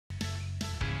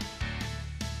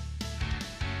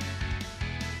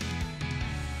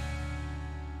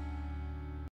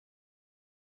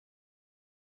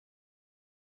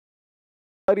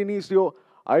Dar inicio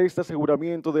a este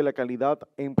aseguramiento de la calidad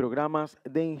en programas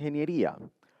de ingeniería.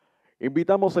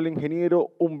 Invitamos al ingeniero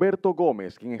Humberto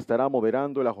Gómez, quien estará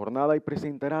moderando la jornada y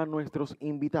presentará a nuestros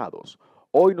invitados.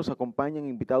 Hoy nos acompañan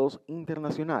invitados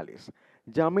internacionales,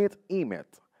 Jamet Imet,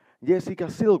 Jessica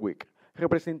Silwick,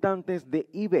 representantes de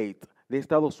ABET de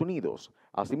Estados Unidos.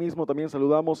 Asimismo, también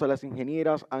saludamos a las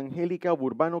ingenieras Angélica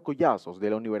Burbano Collazos de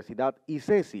la Universidad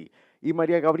ICESI y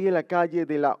María Gabriela Calle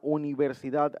de la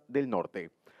Universidad del Norte.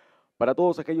 Para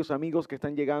todos aquellos amigos que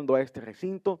están llegando a este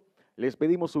recinto, les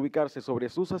pedimos ubicarse sobre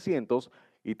sus asientos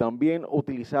y también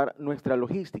utilizar nuestra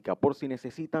logística por si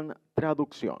necesitan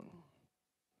traducción.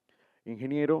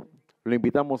 Ingeniero, lo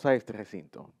invitamos a este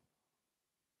recinto.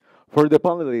 For the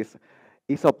panelists,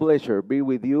 it's a pleasure to be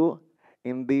with you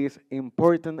in this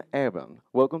important event.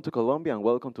 Welcome to Colombia and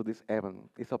welcome to this event.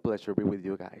 It's a pleasure to be with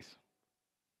you guys.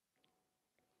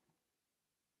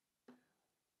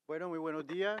 Bueno, muy buenos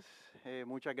días.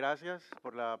 Muchas gracias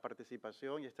por la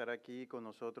participación y estar aquí con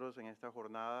nosotros en esta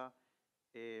jornada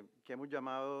que hemos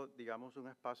llamado, digamos, un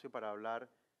espacio para hablar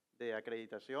de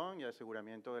acreditación y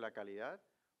aseguramiento de la calidad.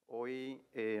 Hoy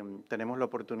tenemos la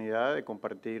oportunidad de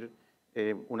compartir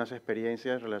unas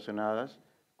experiencias relacionadas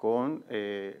con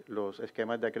los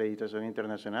esquemas de acreditación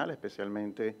internacional,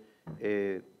 especialmente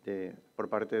por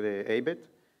parte de ABET.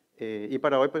 Y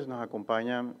para hoy pues, nos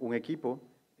acompaña un equipo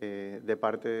de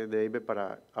parte de ABET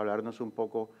para hablarnos un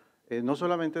poco, no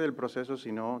solamente del proceso,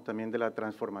 sino también de la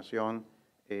transformación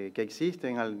que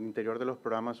existen al interior de los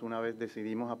programas una vez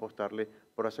decidimos apostarle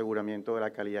por aseguramiento de la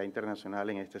calidad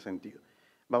internacional en este sentido.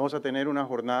 Vamos a tener una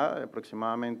jornada de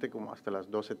aproximadamente como hasta las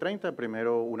 12:30,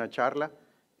 primero una charla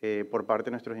por parte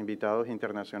de nuestros invitados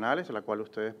internacionales, la cual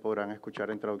ustedes podrán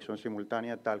escuchar en traducción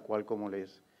simultánea, tal cual como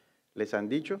les han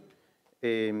dicho.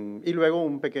 Y luego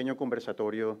un pequeño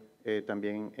conversatorio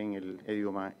también en el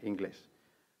idioma inglés.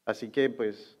 Así que,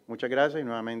 pues, muchas gracias y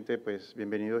nuevamente, pues,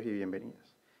 bienvenidos y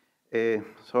bienvenidas.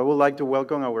 So I would like to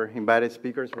welcome our invited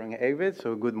speakers from ABET.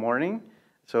 So good morning.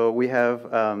 So we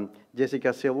have Jessica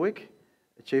Silwick,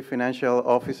 Chief Financial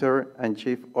Officer and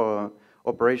Chief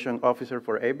Operation Officer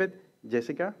for ABET.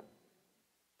 Jessica,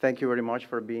 thank you very much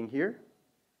for being here.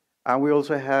 And we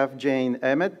also have Jane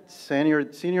Emmett, Senior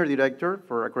Director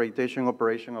for Accreditation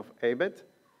Operation of ABET.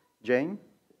 Jane,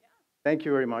 thank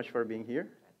you very much for being here.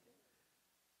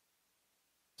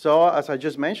 So as I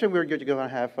just mentioned, we're going to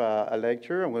have a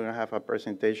lecture and we're going to have a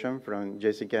presentation from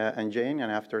Jessica and Jane.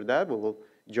 And after that, will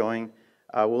join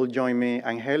me,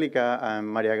 Angelica and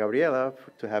Maria Gabriela,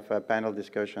 to have panel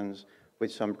discussions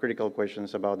with some critical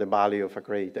questions about the value of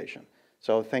accreditation.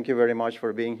 So thank you very much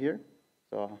for being here.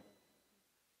 So,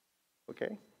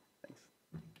 okay, thanks.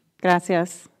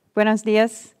 Gracias. Buenos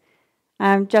días.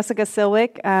 I'm Jessica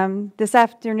Silwick. This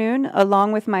afternoon,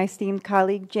 along with my esteemed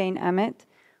colleague, Jane Emmett,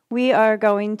 we are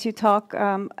going to talk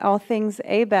all things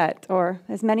ABET, or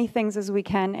as many things as we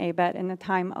can ABET in the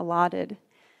time allotted.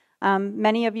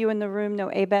 Many of you in the room know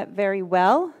ABET very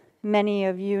well. Many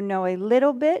of you know a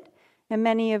little bit, and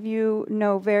many of you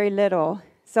know very little.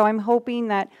 So I'm hoping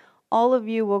that all of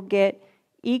you will get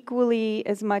equally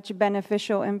as much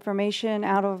beneficial information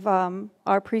out of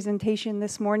our presentation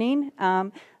this morning,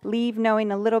 leave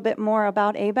knowing a little bit more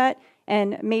about ABET,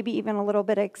 and maybe even a little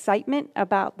bit of excitement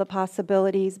about the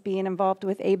possibilities being involved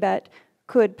with ABET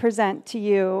could present to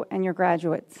you and your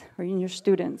graduates or your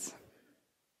students.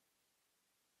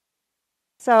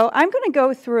 So I'm going to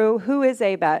go through who is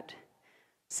ABET.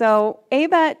 So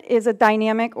ABET is a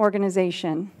dynamic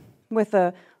organization with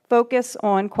a focus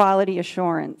on quality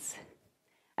assurance.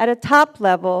 At a top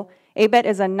level, ABET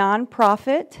is a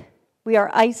nonprofit. We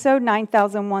are ISO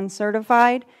 9001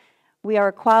 certified. We are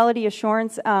a quality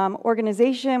assurance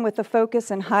organization with a focus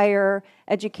in higher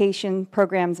education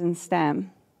programs in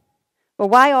STEM. But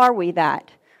why are we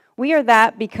that? We are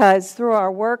that because through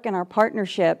our work and our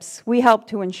partnerships, we help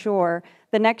to ensure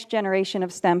the next generation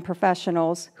of STEM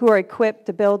professionals who are equipped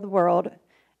to build the world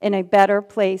in a better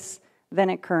place than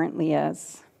it currently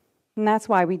is. And that's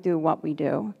why we do what we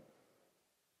do.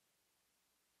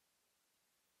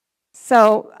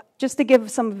 So just to give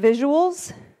some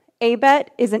visuals, ABET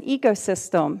is an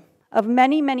ecosystem of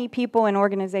many, many people and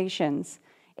organizations.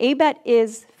 ABET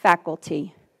is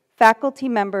faculty. Faculty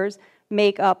members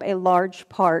make up a large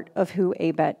part of who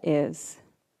ABET is.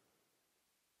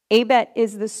 ABET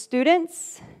is the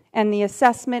students and the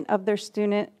assessment of their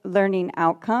student learning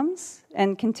outcomes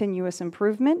and continuous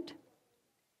improvement.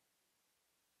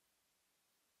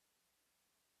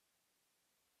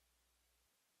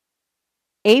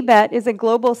 ABET is a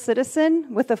global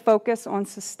citizen with a focus on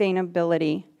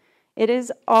sustainability. It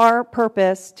is our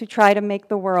purpose to try to make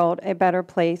the world a better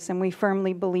place, and we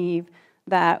firmly believe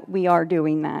that we are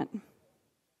doing that.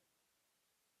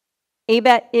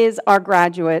 ABET is our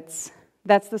graduates.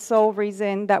 That's the sole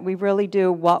reason that we really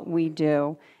do what we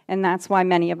do. And that's why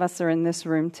many of us are in this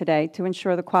room today, to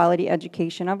ensure the quality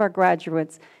education of our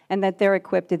graduates and that they're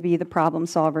equipped to be the problem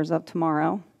solvers of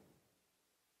tomorrow.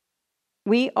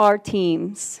 We are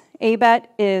teams. ABET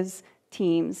is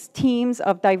teams. Teams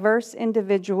of diverse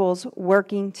individuals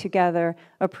working together,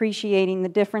 appreciating the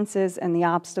differences and the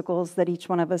obstacles that each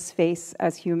one of us face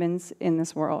as humans in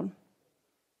this world.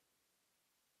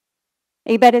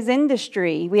 ABET is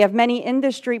industry. We have many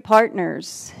industry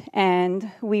partners,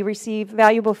 and we receive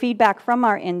valuable feedback from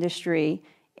our industry.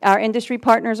 Our industry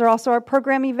partners are also our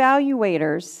program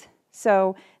evaluators,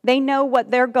 so they know what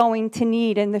they're going to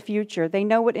need in the future. They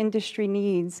know what industry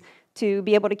needs to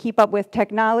be able to keep up with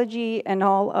technology and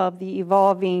all of the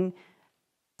evolving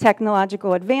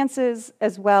technological advances,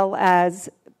 as well as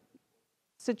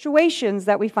situations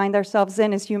that we find ourselves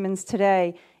in as humans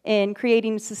today in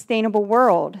creating a sustainable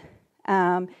world.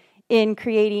 In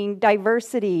creating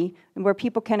diversity where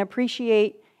people can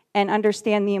appreciate and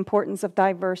understand the importance of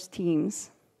diverse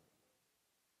teams.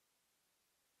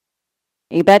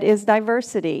 ABET is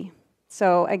diversity.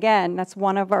 So again, that's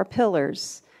one of our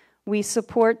pillars. We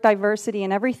support diversity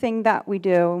in everything that we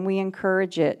do, and we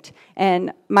encourage it.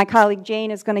 And my colleague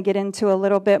Jane is going to get into a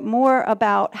little bit more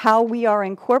about how we are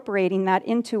incorporating that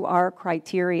into our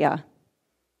criteria.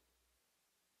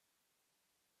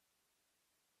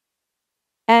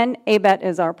 And ABET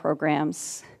is our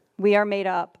programs. We are made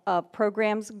up of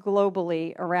programs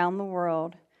globally around the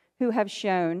world who have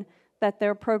shown that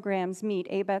their programs meet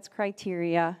ABET's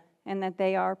criteria and that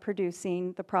they are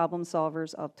producing the problem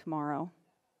solvers of tomorrow.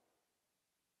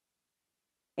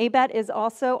 ABET is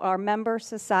also our member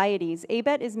societies.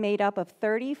 ABET is made up of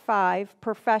 35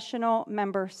 professional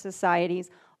member societies,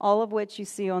 all of which you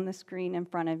see on the screen in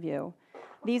front of you.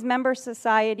 These member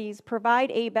societies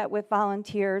provide ABET with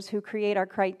volunteers who create our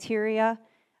criteria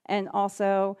and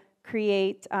also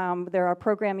create, there are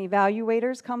program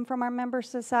evaluators come from our member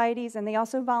societies, and they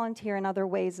also volunteer in other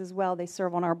ways as well. They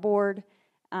serve on our board,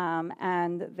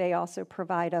 and they also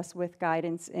provide us with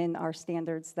guidance in our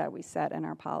standards that we set and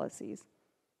our policies.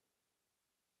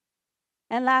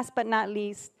 And last but not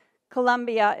least,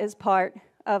 Colombia is part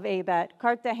of ABET.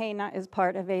 Cartagena is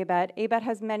part of ABET. ABET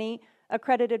has many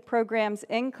accredited programs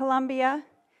in Colombia.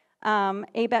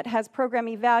 ABET has program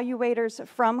evaluators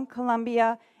from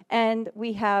Colombia, and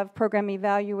we have program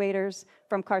evaluators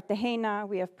from Cartagena.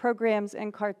 We have programs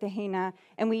in Cartagena,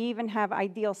 and we even have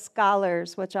ideal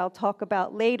scholars, which I'll talk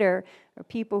about later, or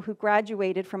people who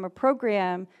graduated from a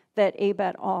program that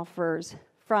ABET offers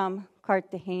from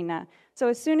Cartagena. So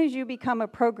as soon as you become a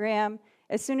program,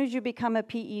 as soon as you become a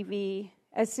PEV,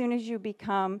 as soon as you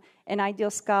become an ideal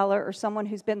scholar or someone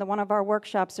who's been to one of our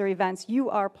workshops or events, you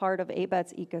are part of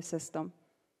ABET's ecosystem.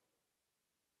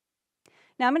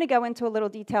 Now I'm going to go into a little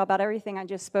detail about everything I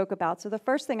just spoke about. So the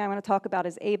first thing I want to talk about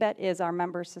is ABET is our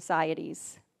member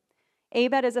societies.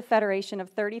 ABET is a federation of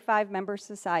 35 member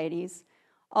societies.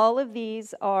 All of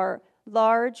these are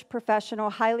large, professional,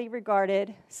 highly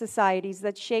regarded societies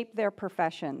that shape their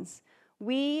professions.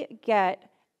 We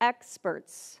get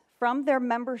experts from their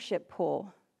membership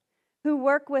pool who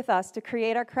work with us to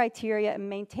create our criteria and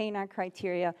maintain our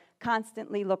criteria,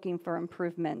 constantly looking for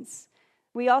improvements.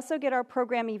 We also get our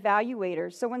program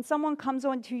evaluators. So when someone comes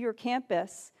onto your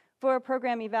campus for a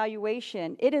program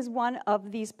evaluation, it is one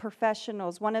of these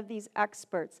professionals, one of these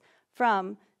experts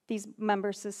from these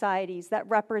member societies that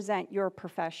represent your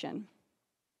profession.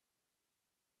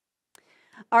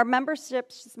 Our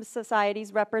membership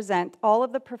societies represent all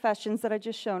of the professions that I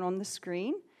just shown on the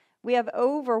screen. We have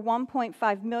over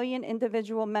 1.5 million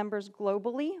individual members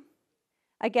globally.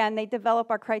 Again, they develop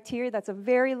our criteria. That's a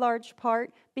very large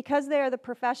part. Because they are the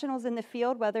professionals in the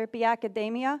field, whether it be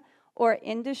academia or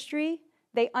industry,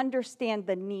 they understand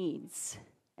the needs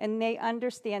and they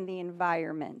understand the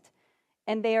environment.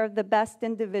 And they are the best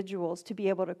individuals to be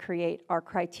able to create our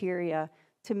criteria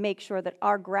to make sure that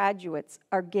our graduates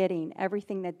are getting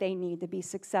everything that they need to be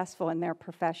successful in their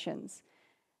professions.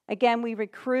 Again, we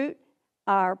recruit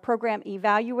our program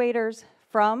evaluators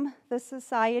from the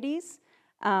societies.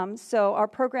 So our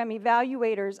program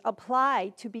evaluators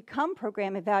apply to become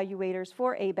program evaluators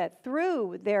for ABET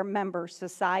through their member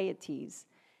societies.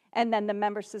 And then the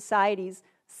member societies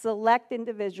select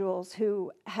individuals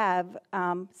who have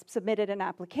submitted an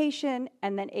application,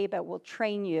 and then ABET will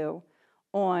train you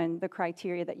on the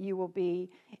criteria that you will be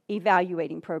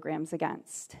evaluating programs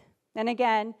against. And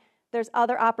again, there's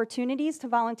other opportunities to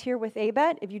volunteer with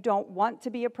ABET if you don't want to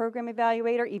be a program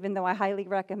evaluator, even though I highly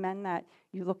recommend that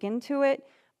you look into it.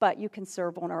 But you can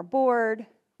serve on our board.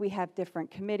 We have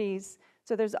different committees.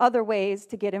 So there's other ways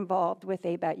to get involved with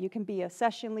ABET. You can be a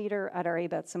session leader at our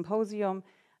ABET symposium.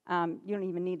 You don't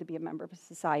even need to be a member of a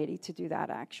society to do that,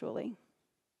 actually.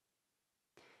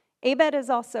 ABET is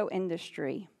also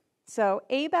industry. So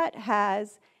ABET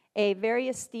has a very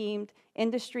esteemed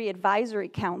industry advisory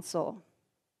council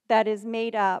that is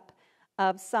made up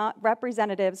of some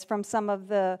representatives from some of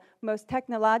the most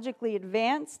technologically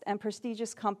advanced and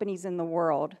prestigious companies in the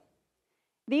world.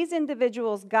 These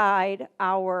individuals guide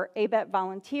our ABET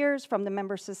volunteers from the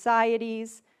member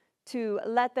societies to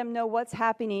let them know what's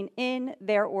happening in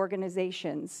their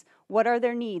organizations. What are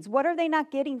their needs? What are they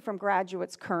not getting from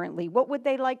graduates currently? What would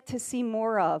they like to see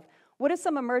more of? What is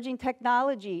some emerging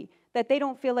technology that they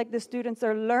don't feel like the students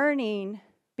are learning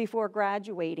before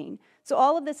graduating? So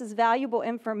all of this is valuable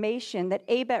information that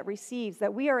ABET receives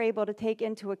that we are able to take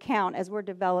into account as we're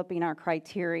developing our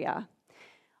criteria.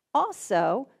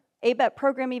 Also, ABET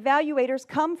program evaluators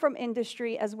come from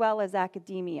industry as well as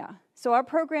academia. So our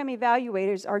program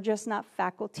evaluators are just not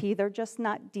faculty, they're just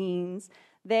not deans.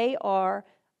 They are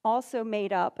also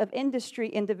made up of industry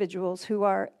individuals who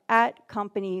are at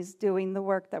companies doing the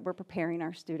work that we're preparing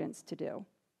our students to do.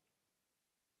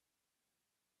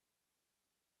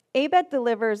 ABET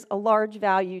delivers a large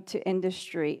value to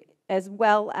industry as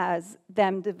well as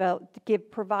them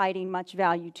providing much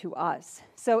value to us.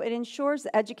 So it ensures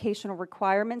the educational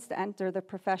requirements to enter the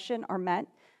profession are met.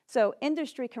 So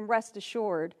industry can rest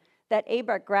assured that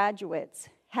ABET graduates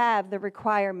have the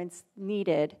requirements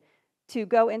needed to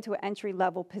go into an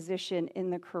entry-level position in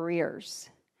the careers.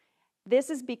 This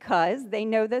is because, they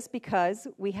know this because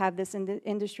we have this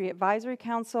industry advisory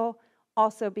council,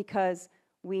 also because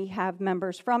we have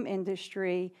members from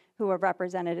industry who are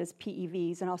represented as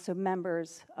PEVs and also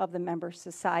members of the member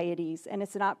societies. And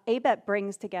ABET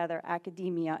brings together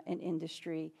academia and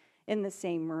industry in the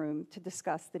same room to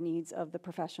discuss the needs of the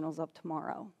professionals of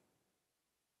tomorrow.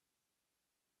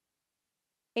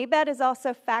 ABET is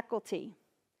also faculty.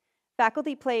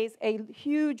 Faculty plays a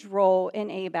huge role in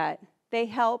ABET. They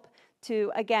help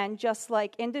to, again, just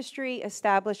like industry,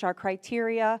 establish our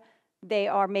criteria. They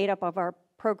are made up of our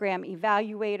program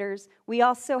evaluators. We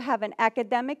also have an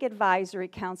academic advisory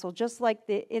council, just like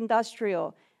the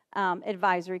industrial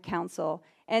advisory council,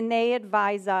 and they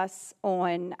advise us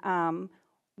on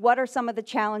what are some of the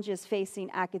challenges facing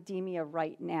academia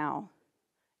right now.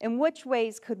 In which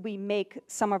ways could we make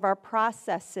some of our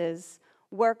processes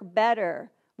work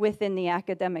better within the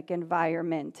academic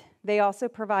environment? They also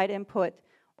provide input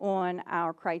on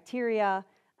our criteria,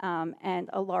 and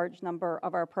a large number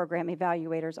of our program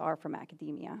evaluators are from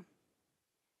academia.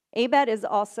 ABET is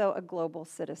also a global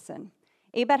citizen.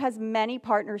 ABET has many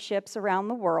partnerships around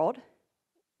the world.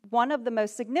 One of the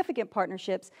most significant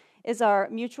partnerships is our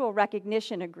mutual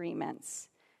recognition agreements.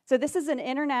 So this is an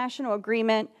international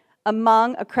agreement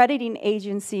among accrediting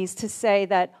agencies to say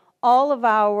that all of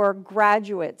our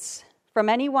graduates from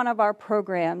any one of our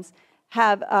programs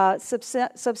have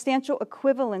substantial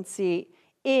equivalency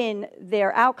in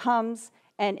their outcomes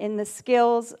and in the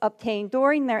skills obtained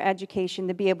during their education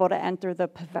to be able to enter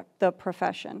the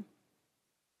profession.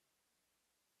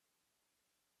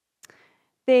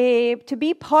 To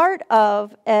be part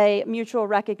of a mutual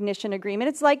recognition agreement,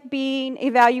 it's like being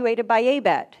evaluated by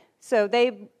ABET. So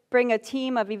they bring a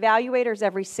team of evaluators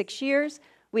every 6 years.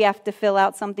 We have to fill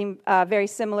out something very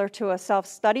similar to a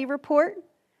self-study report.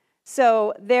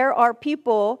 So there are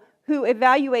people who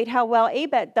evaluate how well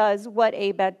ABET does what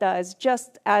ABET does,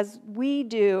 just as we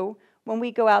do when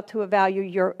we go out to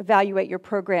evaluate your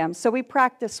program. So we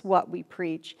practice what we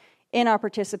preach in our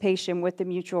participation with the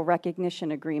mutual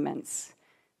recognition agreements.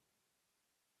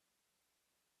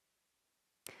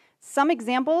 Some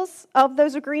examples of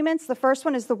those agreements. The first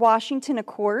one is the Washington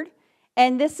Accord,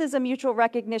 and this is a mutual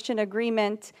recognition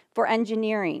agreement for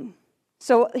engineering.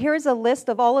 So here's a list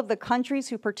of all of the countries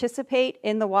who participate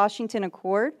in the Washington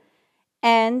Accord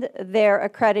and their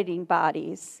accrediting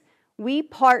bodies. We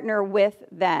partner with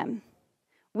them.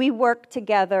 We work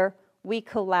together. We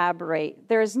collaborate.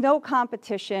 There is no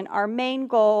competition. Our main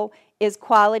goal is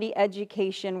quality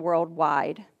education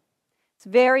worldwide. It's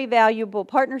very valuable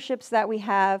partnerships that we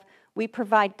have. We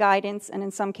provide guidance, and in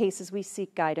some cases, we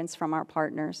seek guidance from our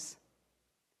partners.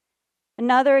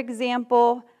 Another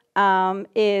example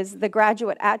is the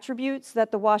graduate attributes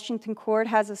that the Washington Accord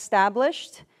has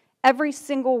established. Every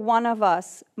single one of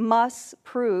us must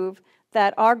prove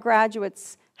that our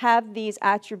graduates have these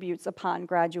attributes upon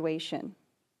graduation.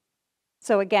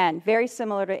 So again, very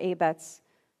similar to ABET's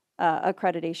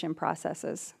accreditation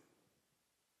processes.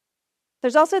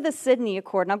 There's also the Sydney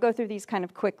Accord, and I'll go through these kind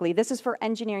of quickly. This is for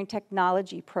engineering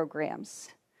technology programs.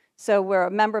 So we're a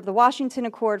member of the Washington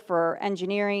Accord for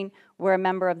engineering. We're a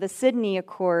member of the Sydney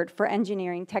Accord for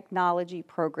engineering technology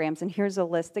programs. And here's a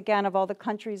list, again, of all the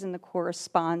countries and the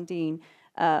corresponding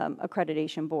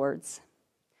accreditation boards.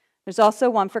 There's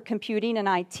also one for computing and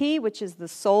IT, which is the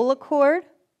Seoul Accord.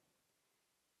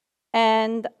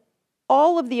 And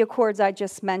all of the accords I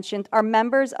just mentioned are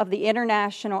members of the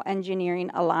International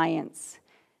Engineering Alliance.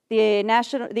 The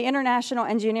International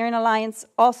Engineering Alliance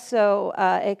also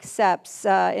accepts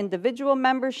individual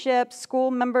memberships, school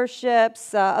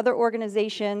memberships, other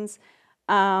organizations,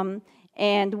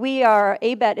 and we are,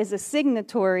 ABET is a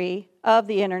signatory of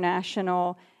the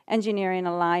International Engineering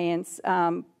Alliance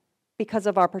because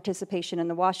of our participation in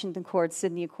the Washington Accord,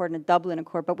 Sydney Accord, and the Dublin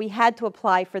Accord, but we had to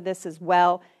apply for this as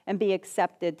well and be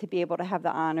accepted to be able to have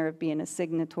the honor of being a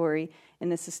signatory in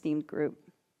this esteemed group.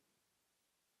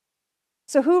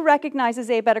 So who recognizes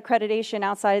ABET accreditation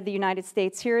outside of the United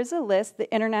States? Here is a list: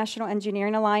 the International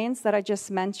Engineering Alliance that I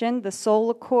just mentioned, the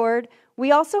Seoul Accord.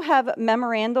 We also have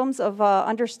memorandums of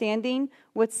understanding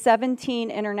with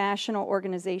 17 international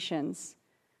organizations.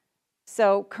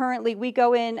 So currently we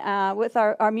go in with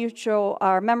our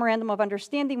memorandum of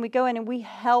understanding, we go in and we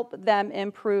help them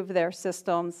improve their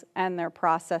systems and their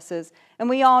processes. And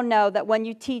we all know that when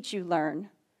you teach, you learn.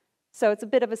 So it's a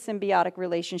bit of a symbiotic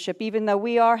relationship. Even though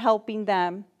we are helping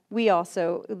them, we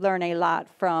also learn a lot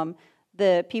from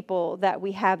the people that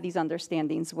we have these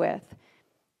understandings with.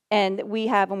 And we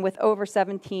have them with over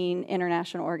 17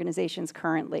 international organizations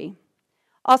currently.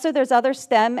 Also, there's other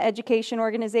STEM education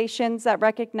organizations that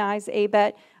recognize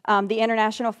ABET, the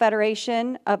International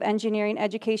Federation of Engineering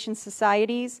Education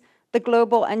Societies, the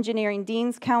Global Engineering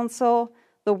Deans Council,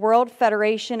 the World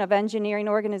Federation of Engineering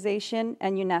Organization,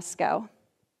 and UNESCO.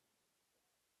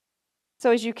 So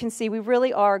as you can see, we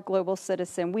really are a global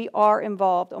citizen. We are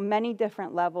involved on many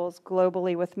different levels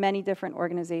globally with many different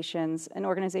organizations and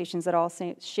organizations that all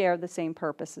share the same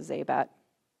purpose as ABET.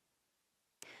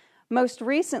 Most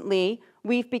recently,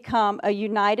 we've become a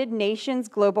United Nations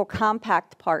Global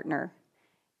Compact partner.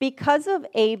 Because of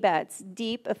ABET's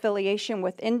deep affiliation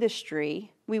with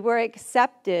industry, we were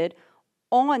accepted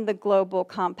on the Global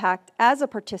Compact as a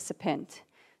participant.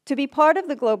 To be part of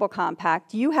the Global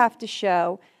Compact, you have to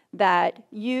show that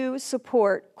you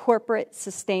support corporate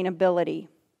sustainability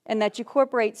and that you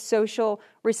incorporate social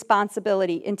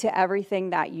responsibility into everything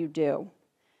that you do.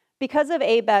 Because of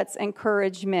ABET's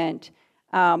encouragement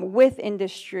with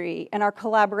industry and our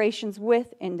collaborations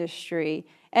with industry,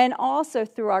 and also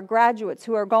through our graduates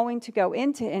who are going to go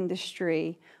into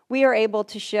industry, we are able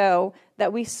to show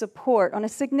that we support on a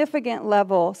significant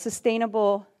level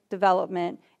sustainable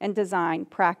development and design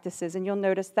practices, and you'll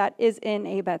notice that is in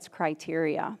ABET's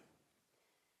criteria.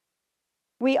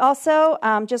 We also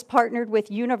just partnered with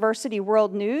University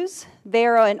World News.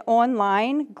 They're an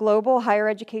online global higher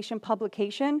education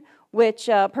publication which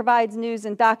provides news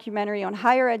and documentary on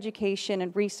higher education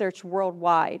and research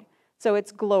worldwide. So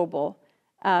it's global.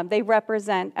 They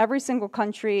represent every single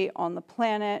country on the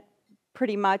planet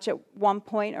pretty much at one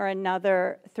point or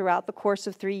another throughout the course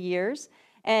of 3 years.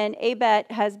 And ABET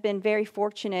has been very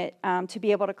fortunate to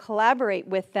be able to collaborate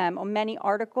with them on many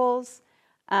articles,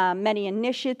 many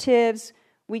initiatives.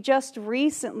 We just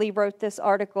recently wrote this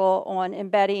article on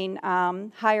embedding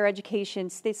higher education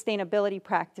sustainability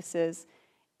practices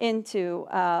into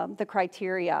the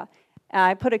criteria.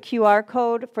 I put a QR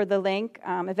code for the link.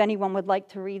 If anyone would like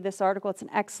to read this article, it's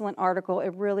an excellent article.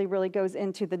 It really, really goes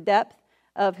into the depth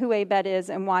of who ABET is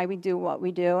and why we do what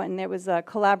we do. And there was a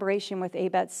collaboration with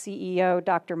ABET's CEO,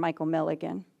 Dr. Michael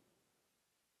Milligan.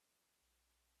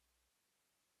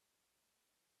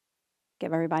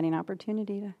 Give everybody an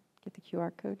opportunity to get the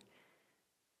QR code.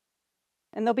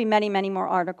 And there'll be many, many more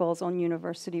articles on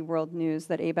University World News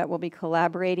that ABET will be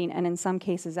collaborating and in some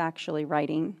cases actually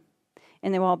writing.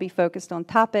 And they will all be focused on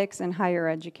topics in higher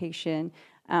education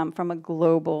from a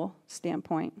global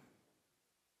standpoint.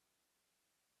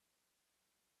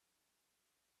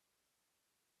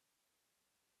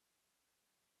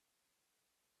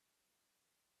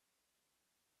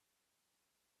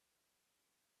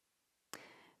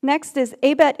 Next is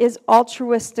ABET is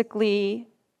altruistically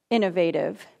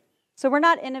innovative. So we're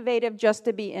not innovative just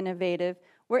to be innovative.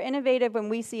 We're innovative when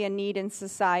we see a need in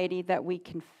society that we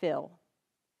can fill.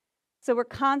 So we're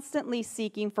constantly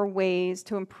seeking for ways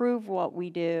to improve what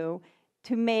we do,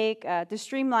 to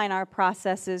streamline our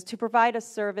processes, to provide a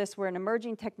service where an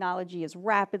emerging technology is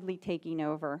rapidly taking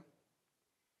over.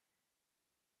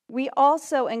 We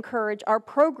also encourage our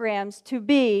programs to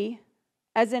be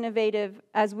as innovative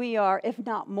as we are, if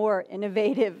not more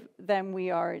innovative than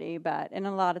we are at ABET. And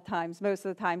a lot of times, most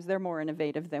of the times, they're more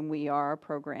innovative than we are, our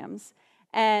programs.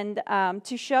 And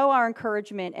to show our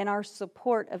encouragement and our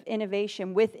support of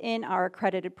innovation within our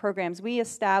accredited programs, we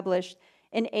established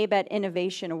an ABET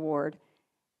Innovation Award.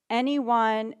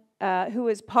 Anyone who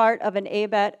is part of an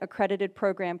ABET accredited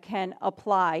program can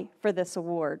apply for this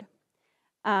award.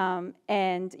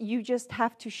 And you just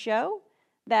have to show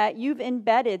that you've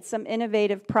embedded some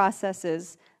innovative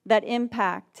processes that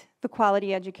impact the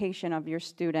quality education of your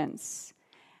students.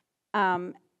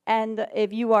 And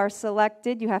if you are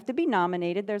selected, you have to be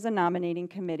nominated. There's a nominating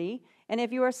committee. And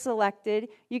if you are selected,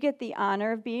 you get the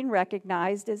honor of being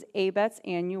recognized as ABET's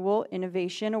annual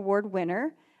Innovation Award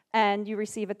winner, and you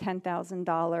receive a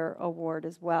 $10,000 award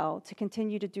as well to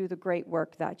continue to do the great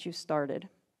work that you started.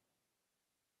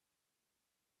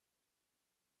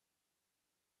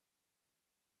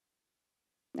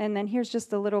 And then here's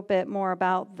just a little bit more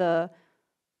about the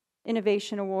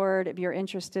Innovation Award, if you're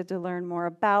interested to learn more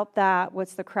about that.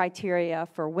 What's the criteria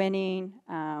for winning?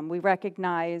 We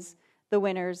recognize the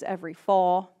winners every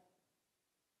fall.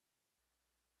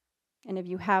 And if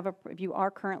you are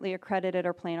currently accredited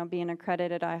or plan on being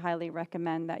accredited, I highly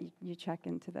recommend that you check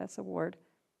into this award.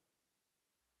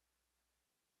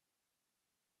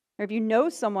 Or if you know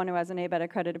someone who has an ABET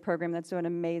accredited program that's doing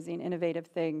amazing, innovative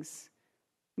things,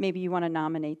 maybe you want to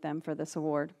nominate them for this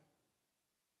award.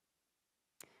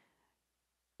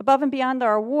 Above and beyond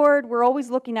our award, we're always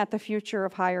looking at the future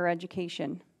of higher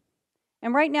education.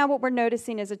 And right now what we're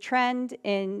noticing is a trend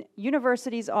in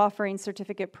universities offering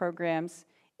certificate programs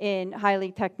in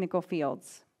highly technical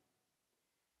fields.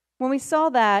 When we saw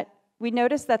that, we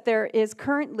noticed that there is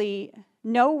currently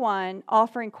no one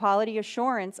offering quality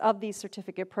assurance of these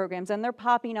certificate programs, and they're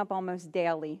popping up almost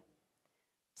daily.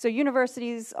 So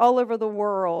universities all over the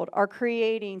world are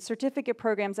creating certificate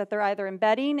programs that they're either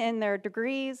embedding in their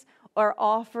degrees or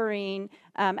offering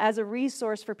as a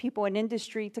resource for people in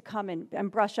industry to come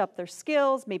and brush up their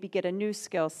skills, maybe get a new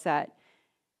skill set.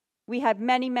 We had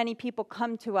many, many people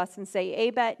come to us and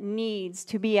say, ABET needs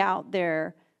to be out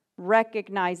there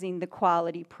recognizing the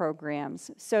quality programs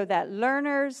so that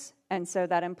learners and so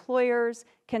that employers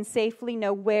can safely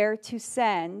know where to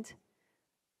send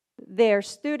their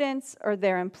students or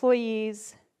their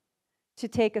employees to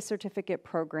take a certificate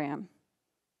program.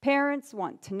 Parents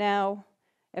want to know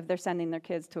if they're sending their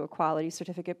kids to a quality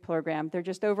certificate program. They're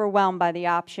just overwhelmed by the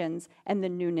options and the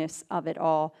newness of it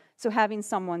all. So having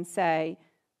someone say,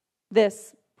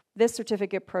 this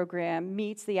certificate program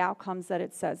meets the outcomes that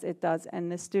it says it does,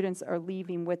 and the students are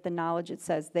leaving with the knowledge it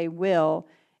says they will,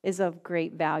 is of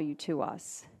great value to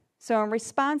us. So in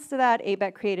response to that,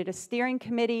 ABET created a steering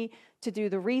committee to do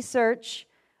the research.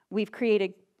 We've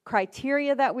created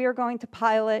criteria that we are going to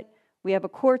pilot. We have a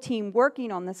core team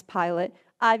working on this pilot.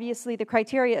 Obviously, the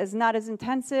criteria is not as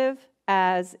intensive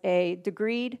as a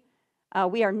degreed.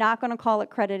 We are not going to call it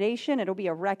accreditation. It'll be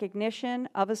a recognition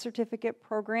of a certificate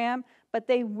program, but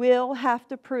they will have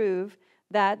to prove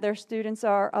that their students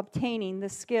are obtaining the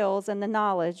skills and the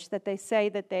knowledge that they say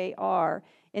that they are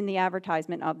in the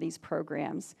advertisement of these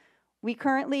programs. We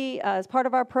currently, as part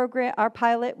of our program, our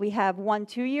pilot, we have 1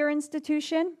 2-year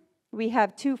institution, we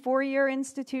have 2 4-year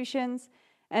institutions,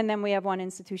 and then we have 1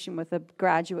 institution with a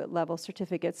graduate level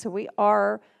certificate. So we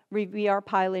are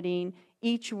piloting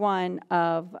each one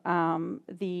of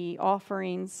the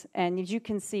offerings, and as you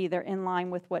can see, they're in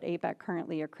line with what ABET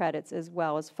currently accredits as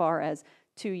well, as far as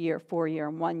 2-year, 4-year,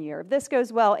 and 1 year. If this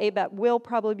goes well, ABET will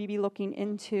probably be looking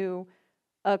into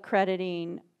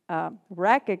accrediting,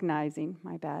 recognizing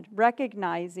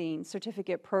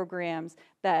certificate programs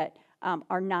that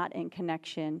are not in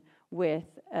connection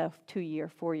with a 2-year,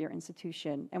 4-year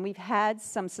institution. And we've had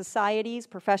some societies,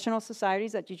 professional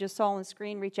societies that you just saw on the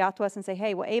screen, reach out to us and say,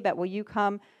 hey, well, ABET, will you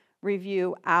come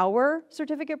review our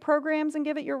certificate programs and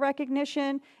give it your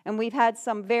recognition? And we've had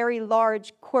some very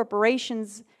large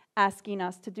corporations asking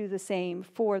us to do the same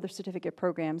for the certificate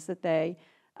programs that they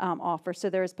offer. So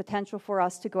there is potential for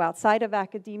us to go outside of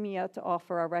academia to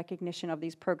offer our recognition of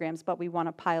these programs, but we want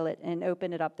to pilot and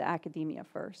open it up to academia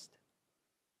first.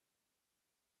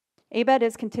 ABET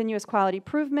is continuous quality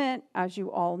improvement. As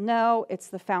you all know, it's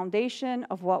the foundation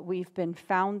of what we've been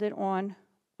founded on,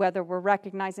 whether we're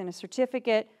recognizing a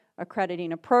certificate,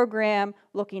 accrediting a program,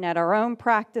 looking at our own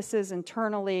practices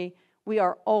internally. We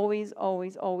are always,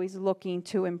 always, always looking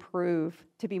to improve,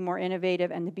 to be more innovative,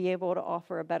 and to be able to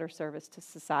offer a better service to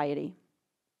society.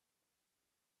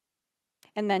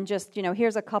 And then just,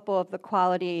 here's a couple of the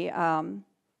quality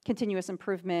continuous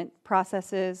improvement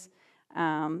processes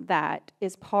that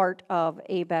is part of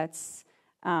ABET's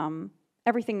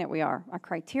everything that we are, our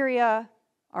criteria,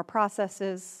 our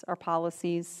processes, our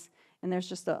policies, and there's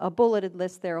just a bulleted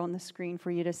list there on the screen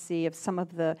for you to see of some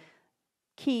of the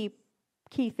key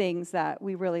key things that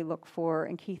we really look for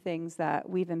and key things that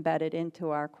we've embedded into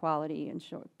our quality and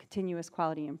continuous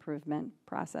quality improvement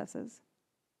processes.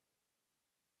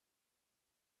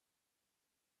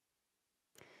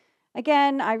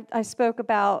 Again, I spoke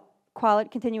about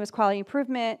continuous quality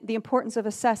improvement, the importance of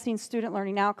assessing student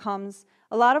learning outcomes.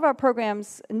 A lot of our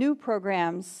programs, new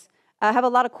programs, have a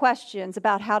lot of questions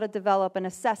about how to develop an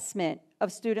assessment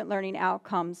of student learning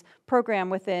outcomes program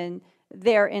within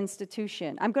their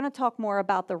institution. I'm going to talk more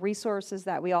about the resources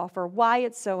that we offer, why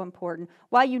it's so important,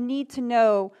 why you need to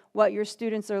know what your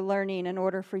students are learning in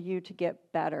order for you to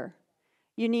get better.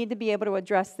 You need to be able to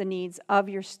address the needs of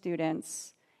your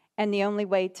students, and the only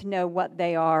way to know what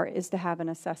they are is to have an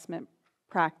assessment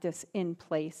practice in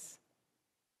place.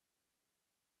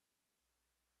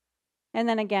 And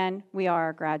then again, we are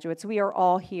our graduates. We are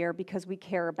all here because we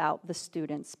care about the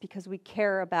students, because we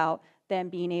care about them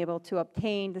being able to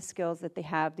obtain the skills that they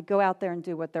have, to go out there and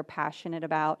do what they're passionate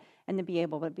about, and to be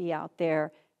able to be out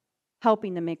there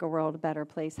helping to make a world a better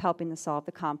place, helping to solve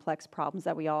the complex problems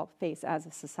that we all face as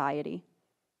a society.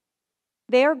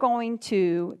 They are going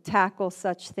to tackle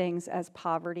such things as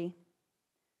poverty.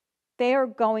 They are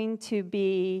going to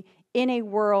be in a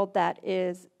world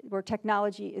where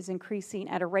technology is increasing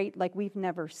at a rate like we've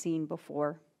never seen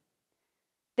before.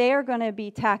 They are going to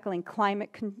be tackling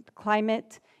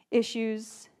climate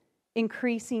issues,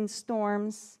 increasing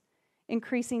storms,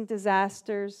 increasing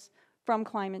disasters from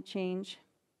climate change.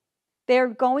 They're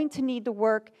going to need to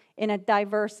work in a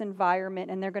diverse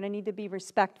environment, and they're going to need to be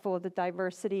respectful of the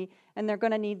diversity, and they're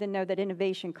going to need to know that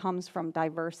innovation comes from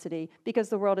diversity because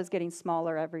the world is getting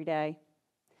smaller every day.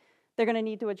 They're going to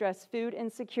need to address food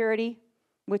insecurity,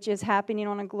 which is happening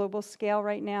on a global scale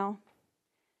right now,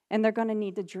 and they're going to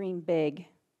need to dream big.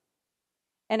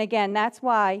 And again, that's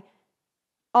why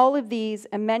all of these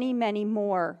and many, many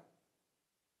more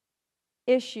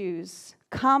issues,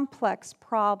 complex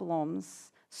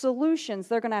problems, solutions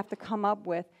they're going to have to come up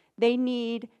with, they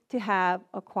need to have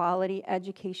a quality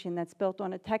education that's built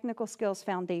on a technical skills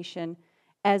foundation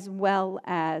as well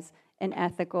as an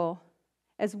ethical,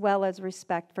 as well as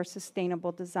respect for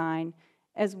sustainable design,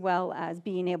 as well as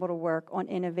being able to work on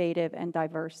innovative and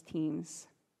diverse teams.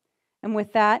 And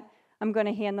with that, I'm going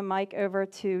to hand the mic over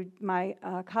to my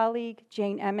colleague,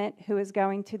 Jane Emmett, who is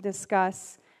going to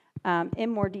discuss in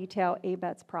more detail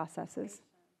ABET's processes.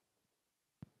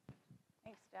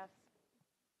 Thanks, Steph.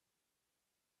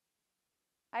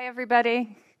 Hi,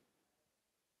 everybody.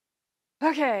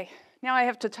 Okay, now I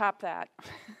have to top that.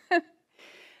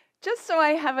 Just so I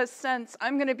have a sense,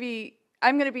 I'm going to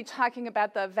be talking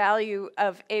about the value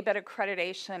of ABET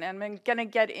accreditation, and I'm going to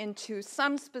get into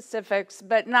some specifics,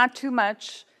 but not too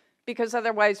much, because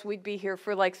otherwise we'd be here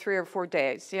for like 3 or 4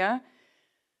 days, yeah?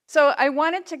 So I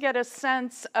wanted to get a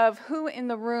sense of who in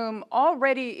the room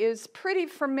already is pretty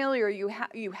familiar. You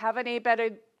have an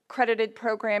ABET accredited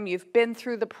program, you've been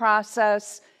through the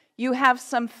process, you have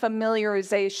some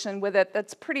familiarization with it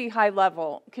that's pretty high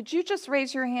level. Could you just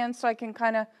raise your hand so I can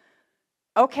kind of...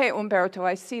 Okay, Umberto,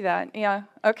 I see that. Yeah,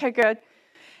 okay, good.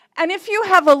 And if you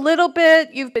have a little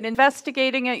bit, you've been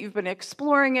investigating it, you've been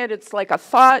exploring it, it's like a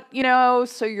thought, you know,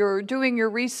 so you're doing your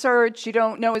research, you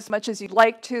don't know as much as you'd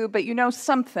like to, but you know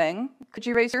something. Could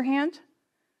you raise your hand?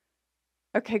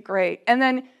 Okay, great. And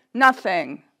then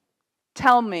nothing.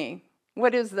 Tell me,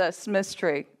 what is this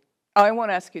mystery? Oh, I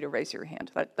won't ask you to raise your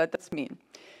hand. That's mean.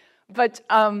 But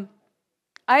I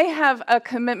have a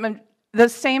commitment the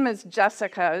same as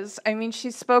Jessica's. I mean,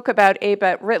 she spoke about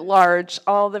ABET writ large,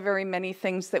 all the very many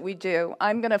things that we do.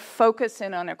 I'm going to focus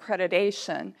in on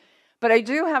accreditation. But I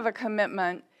do have a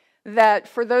commitment that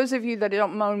for those of you that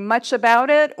don't know much about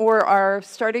it or are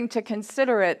starting to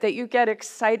consider it, that you get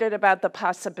excited about the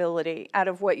possibility out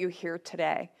of what you hear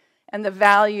today and the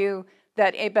value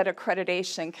that ABET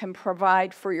accreditation can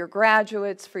provide for your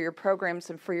graduates, for your programs,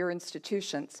 and for your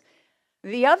institutions.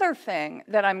 The other thing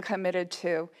that I'm committed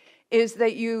to is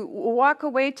that you walk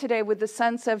away today with the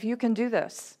sense of you can do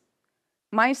this.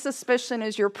 My suspicion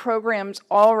is your programs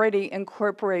already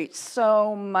incorporate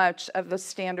so much of the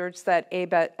standards that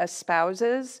ABET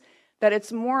espouses that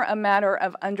it's more a matter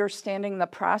of understanding the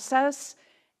process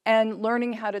and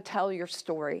learning how to tell your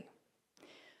story.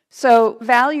 So,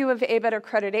 value of ABET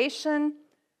accreditation,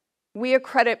 we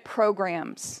accredit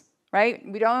programs, right?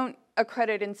 We don't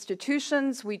accredit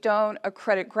institutions, we don't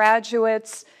accredit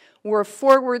graduates. We're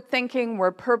forward-thinking,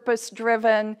 we're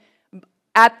purpose-driven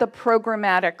at the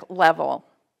programmatic level.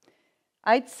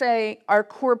 I'd say our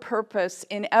core purpose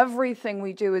in everything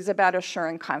we do is about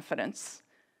assuring confidence.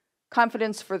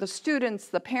 Confidence for the students,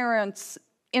 the parents,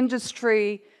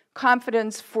 industry,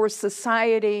 confidence for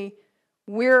society.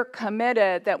 we're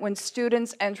committed that when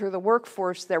students enter the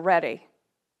workforce, they're ready.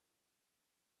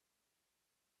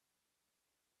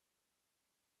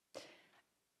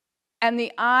 And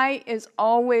the eye is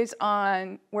always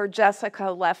on where Jessica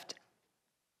left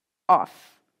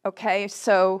off, okay?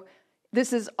 So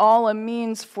this is all a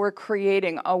means for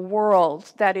creating a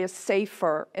world that is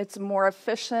safer, it's more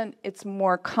efficient, it's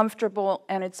more comfortable,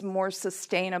 and it's more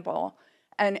sustainable.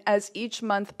 And as each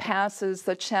month passes,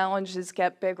 the challenges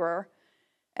get bigger,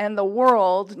 and the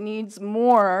world needs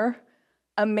more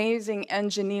amazing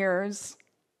engineers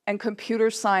and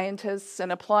computer scientists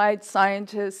and applied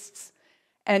scientists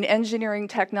and engineering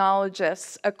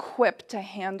technologists equipped to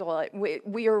handle it.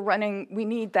 We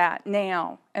need that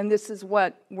now, and this is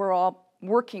what we're all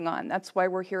working on. That's why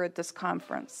we're here at this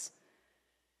conference.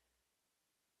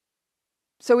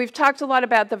 So we've talked a lot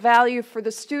about the value for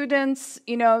the students.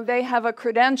 You know, they have a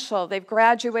credential. They've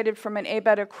graduated from an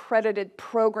ABET accredited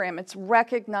program. It's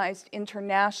recognized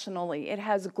internationally. It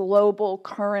has global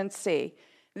currency.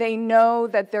 They know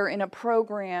that they're in a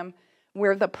program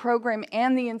where the program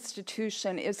and the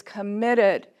institution is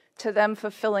committed to them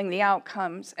fulfilling the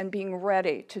outcomes and being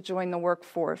ready to join the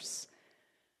workforce.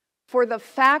 For the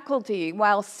faculty,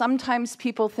 while sometimes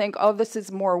people think, oh, this is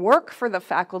more work for the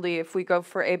faculty if we go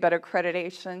for ABET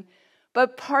accreditation,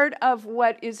 but part of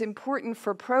what is important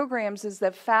for programs is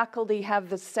that faculty have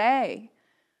the say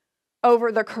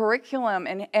over the curriculum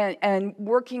and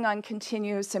working on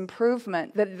continuous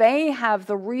improvement, that they have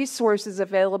the resources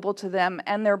available to them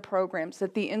and their programs,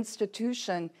 that the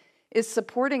institution is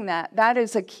supporting that. That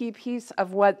is a key piece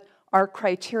of what our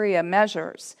criteria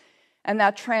measures. And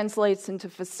that translates into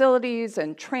facilities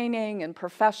and training and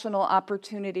professional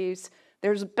opportunities.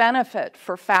 There's benefit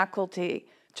for faculty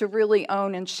to really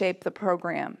own and shape the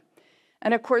program.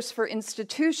 And of course, for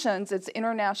institutions, it's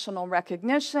international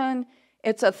recognition.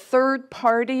 It's a third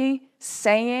party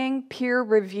saying, peer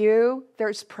review.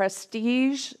 There's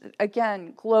prestige.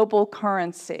 Again, global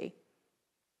currency.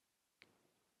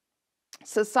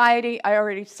 Society, I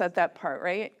already said that part,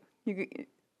 right?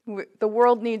 The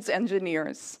world needs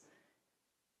engineers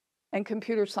and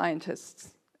computer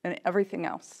scientists and everything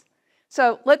else.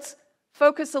 So let's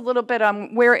focus a little bit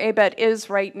on where ABET is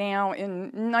right now in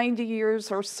 90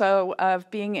 years or so of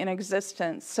being in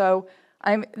existence. So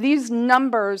these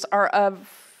numbers are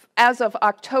as of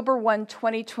October 1,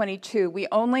 2022. We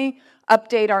only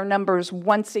update our numbers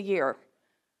once a year.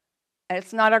 And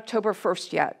it's not October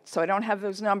 1st yet, so I don't have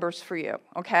those numbers for you,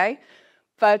 okay?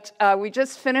 But we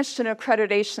just finished an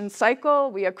accreditation cycle.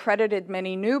 We accredited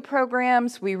many new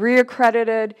programs. We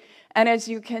reaccredited. And as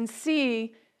you can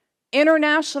see,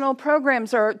 international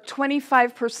programs are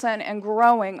 25% and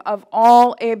growing of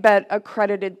all ABET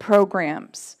accredited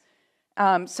programs.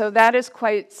 So that is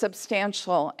quite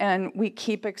substantial, and we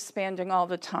keep expanding all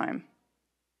the time.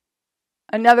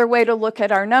 Another way to look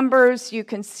at our numbers, you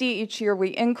can see each year we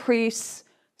increase.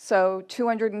 So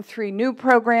 203 new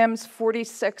programs,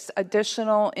 46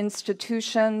 additional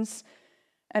institutions.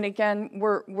 And again,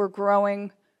 we're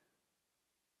growing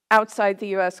outside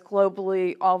the US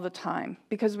globally all the time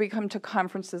because we come to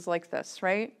conferences like this,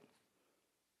 right?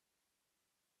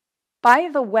 By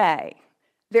the way,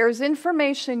 there's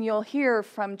information you'll hear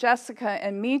from Jessica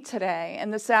and me today,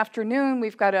 and this afternoon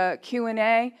we've got a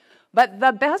Q&A, but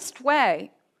the best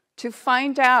way to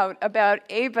find out about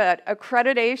ABET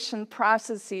accreditation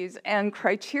processes and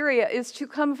criteria is to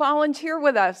come volunteer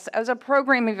with us as a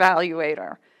program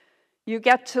evaluator. You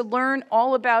get to learn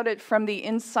all about it from the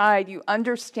inside, you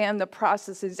understand the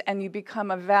processes, and you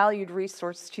become a valued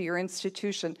resource to your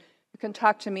institution. You can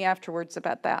talk to me afterwards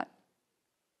about that.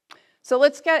 So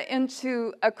let's get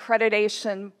into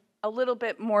accreditation a little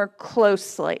bit more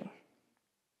closely.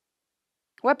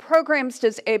 What programs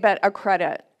does ABET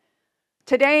accredit?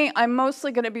 Today, I'm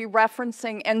mostly going to be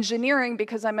referencing engineering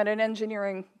because I'm at an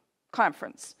engineering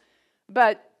conference.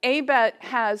 But ABET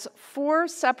has 4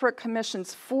 separate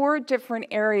commissions, 4 different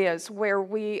areas where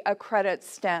we accredit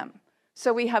STEM.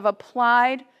 So we have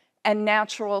applied and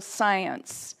natural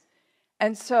science.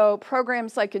 And so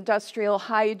programs like industrial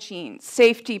hygiene,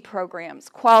 safety programs,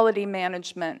 quality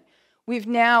management. We've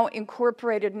now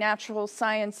incorporated natural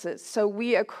sciences. So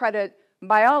we accredit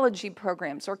biology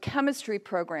programs or chemistry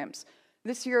programs.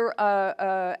 This year,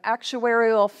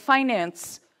 actuarial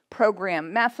finance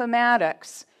program,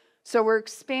 mathematics. So we're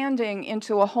expanding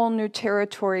into a whole new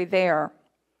territory there.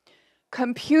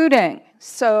 Computing,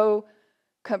 so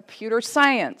computer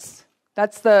science.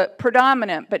 That's the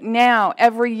predominant, but now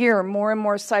every year more and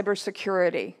more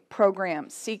cybersecurity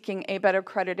programs seeking ABET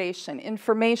accreditation,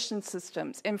 information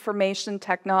systems, information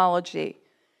technology.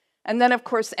 And then, of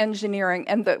course, engineering,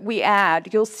 and that we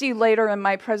add. You'll see later in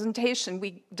my presentation,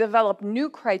 we develop new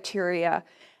criteria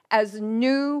as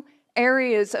new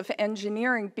areas of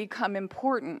engineering become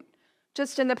important.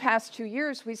 Just in the past 2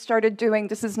 years, we started doing,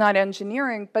 this is not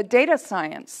engineering, but data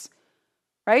science,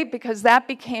 right? Because that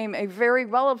became a very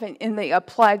relevant in the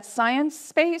applied science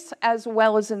space as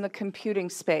well as in the computing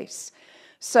space.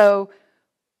 So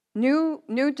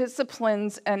new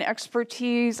disciplines and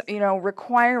expertise,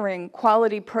 requiring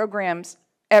quality programs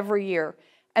every year.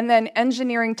 And then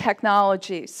engineering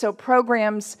technology, so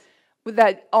programs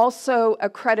that also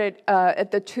accredit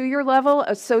at the 2-year level,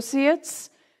 associates,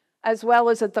 as well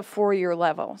as at the 4-year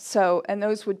level. So, and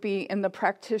those would be in the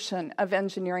practitioner of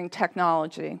engineering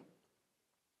technology.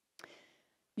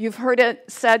 You've heard it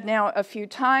said now a few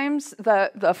times,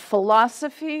 the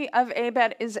philosophy of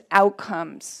ABET is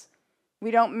outcomes. We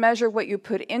don't measure what you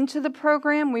put into the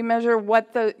program, we measure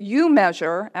what you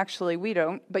measure, actually we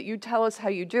don't, but you tell us how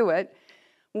you do it,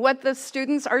 what the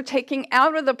students are taking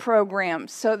out of the program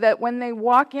so that when they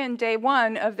walk in day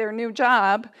one of their new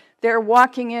job, they're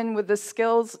walking in with the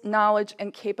skills, knowledge,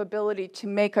 and capability to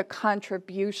make a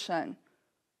contribution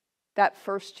that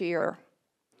first year.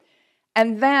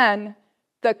 And then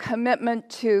the commitment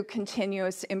to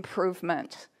continuous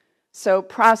improvement. So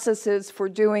processes for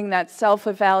doing that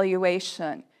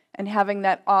self-evaluation and having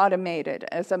that automated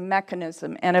as a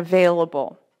mechanism and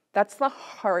available. That's the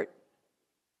heart.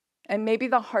 And maybe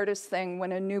the hardest thing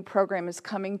when a new program is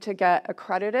coming to get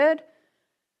accredited.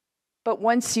 But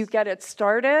once you get it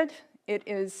started, it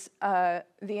is the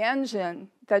engine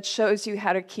that shows you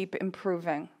how to keep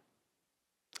improving.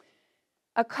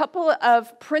 A couple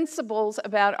of principles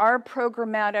about our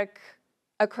programmatic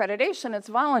accreditation: it's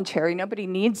voluntary, nobody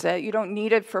needs it. You don't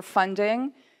need it for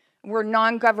funding. We're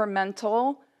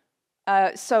non-governmental,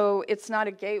 so it's not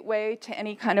a gateway to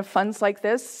any kind of funds like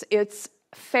this. It's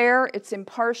fair, it's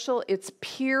impartial, it's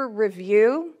peer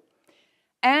review,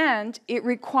 and it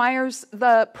requires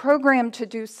the program to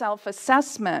do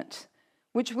self-assessment,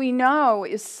 which we know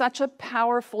is such a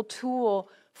powerful tool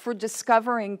for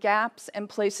discovering gaps and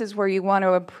places where you want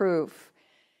to improve.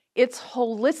 It's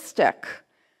holistic.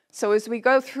 So as we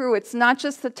go through, it's not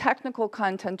just the technical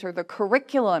content or the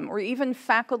curriculum or even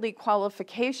faculty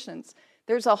qualifications.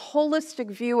 There's a holistic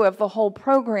view of the whole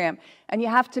program, and you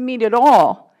have to meet it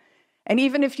all. And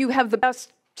even if you have the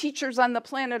best teachers on the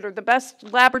planet or the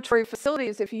best laboratory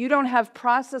facilities, if you don't have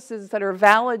processes that are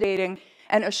validating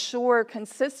and assure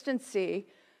consistency,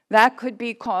 that could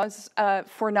be cause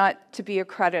for not to be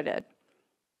accredited.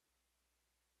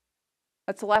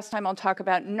 That's the last time I'll talk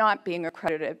about not being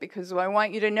accredited, because I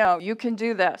want you to know you can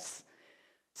do this.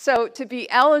 So to be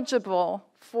eligible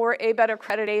for ABET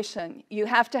accreditation, you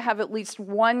have to have at least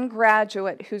one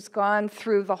graduate who's gone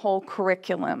through the whole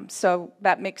curriculum. So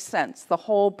that makes sense, the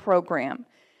whole program.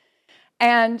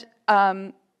 And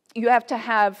you have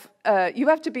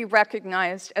to be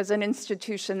recognized as an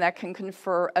institution that can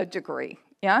confer a degree.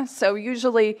 Yeah, so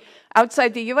usually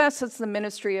outside the US, it's the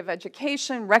Ministry of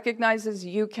Education recognizes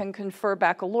you can confer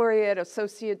baccalaureate,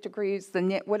 associate degrees,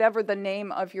 whatever the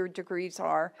name of your degrees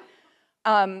are.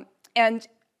 And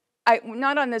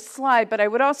not on this slide, but I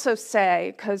would also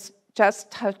say, because Jess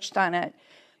touched on it,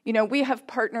 we have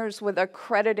partners with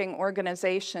accrediting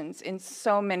organizations in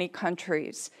so many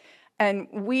countries, and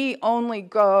we only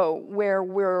go where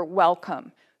we're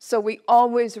welcome. So we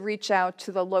always reach out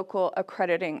to the local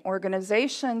accrediting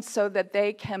organizations so that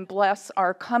they can bless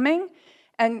our coming,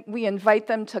 and we invite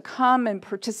them to come and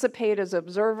participate as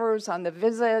observers on the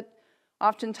visit.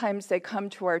 Oftentimes they come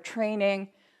to our training,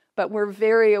 but we're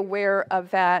very aware of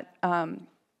that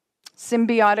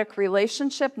symbiotic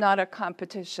relationship, not a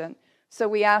competition. So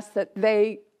we ask that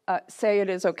they say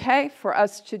it is okay for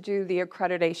us to do the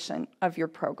accreditation of your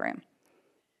program.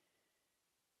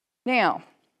 Now,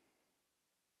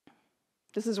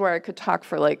 this is where I could talk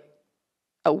for like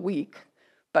a week,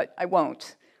 but I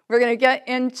won't. We're going to get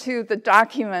into the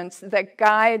documents that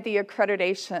guide the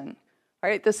accreditation. All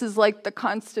right, this is like the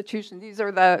Constitution. These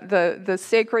are the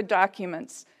sacred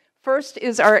documents. First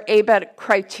is our ABET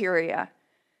criteria.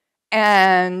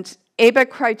 And ABET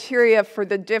criteria for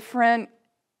the different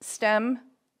STEM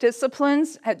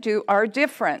disciplines are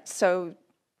different. So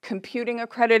computing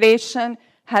accreditation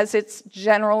has its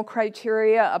general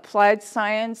criteria, applied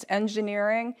science,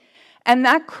 engineering, and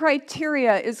that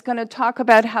criteria is going to talk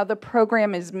about how the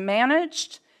program is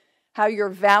managed, how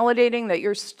you're validating that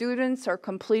your students are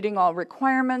completing all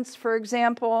requirements, for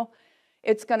example.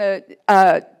 It's going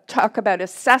to talk about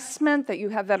assessment, that you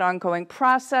have that ongoing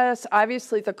process,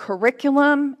 obviously the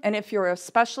curriculum, and if you're a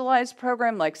specialized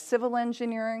program like civil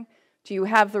engineering, do you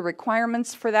have the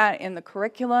requirements for that in the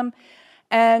curriculum?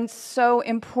 and so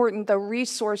important, the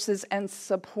resources and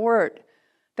support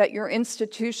that your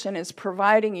institution is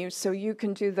providing you so you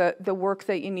can do the work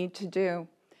that you need to do.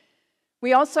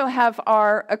 We also have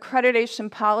our accreditation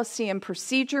policy and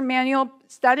procedure manual.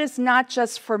 That is not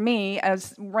just for me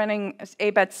as running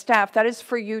ABET staff, that is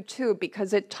for you too,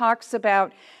 because it talks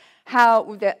about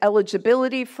how the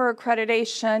eligibility for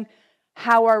accreditation,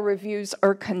 how our reviews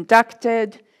are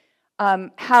conducted,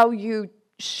 how you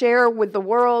share with the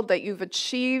world that you've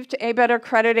achieved ABET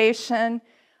accreditation,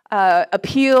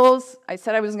 appeals. I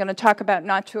said I was going to talk about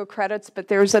not to accredits, but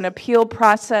there's an appeal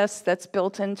process that's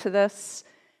built into this.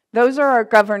 Those are our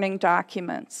governing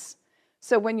documents.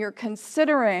 So when you're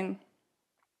considering,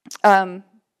 before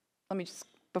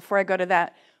I go to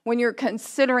that, when you're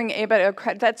considering ABET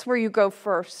accreditation, that's where you go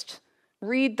first.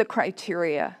 Read the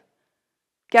criteria.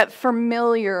 Get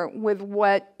familiar with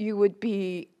what you would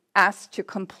be asked to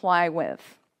comply with.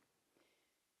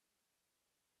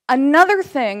 Another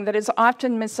thing that is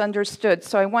often misunderstood,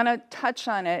 so I want to touch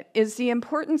on it, is the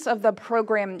importance of the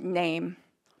program name.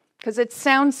 Because it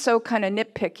sounds so kind of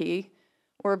nitpicky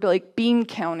or like bean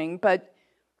counting, but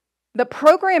the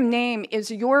program name is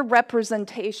your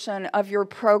representation of your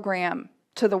program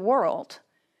to the world.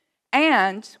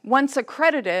 And once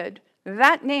accredited,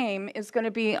 that name is going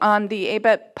to be on the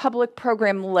ABET public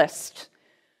program list.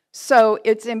 So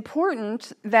it's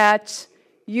important that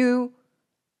you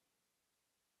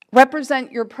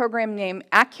represent your program name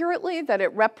accurately, that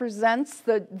it represents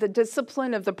the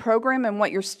discipline of the program and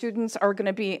what your students are going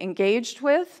to be engaged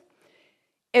with.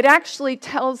 It actually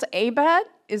tells ABET,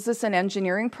 is this an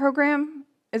engineering program?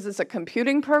 Is this a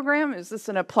computing program? Is this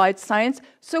an applied science?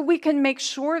 So we can make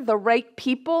sure the right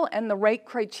people and the right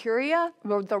criteria,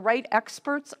 or the right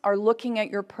experts are looking at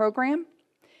your program.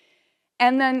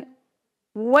 And then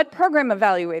what program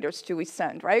evaluators do we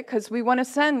send, right? Because we want to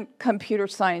send computer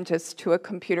scientists to a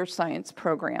computer science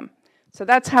program. So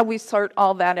that's how we sort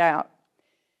all that out.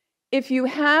 If you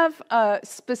have a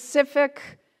specific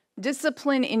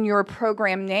discipline in your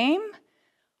program name,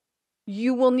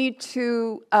 you will need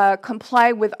to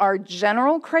comply with our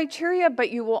general criteria,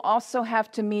 but you will also have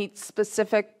to meet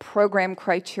specific program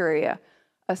criteria.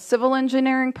 A civil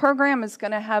engineering program is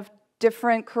going to have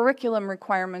different curriculum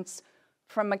requirements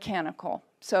from mechanical.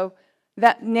 So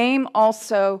that name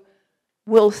also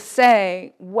will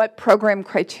say what program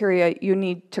criteria you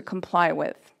need to comply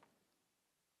with.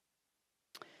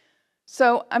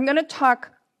 So I'm going to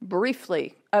talk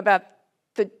briefly about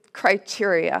the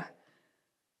criteria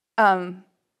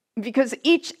because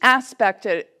each aspect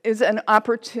is an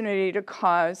opportunity to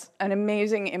cause an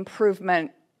amazing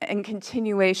improvement and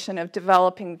continuation of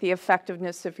developing the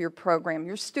effectiveness of your program.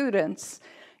 Your students,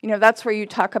 that's where you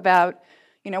talk about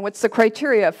what's the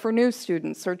criteria for new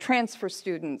students or transfer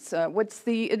students? What's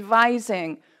the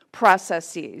advising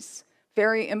processes?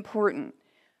 Very important.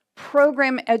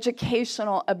 Program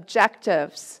educational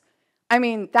objectives. I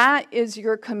mean, that is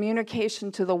your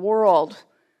communication to the world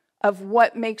of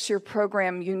what makes your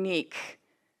program unique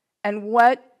and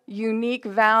what unique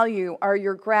value are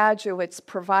your graduates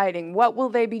providing. What will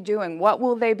they be doing? What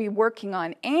will they be working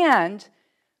on? And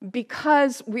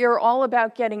because we are all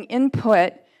about getting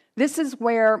input, this is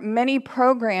where many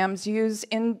programs use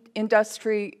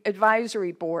industry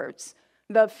advisory boards,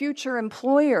 the future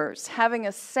employers having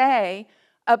a say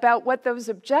about what those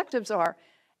objectives are.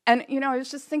 And, I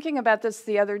was just thinking about this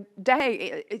the other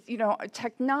day.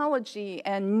 Technology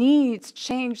and needs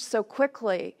change so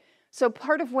quickly. So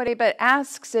part of what ABET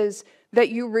asks is that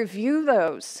you review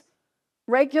those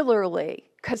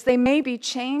regularly because they may be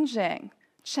changing.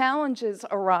 Challenges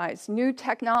arise, new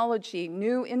technology,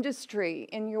 new industry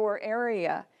in your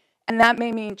area, and that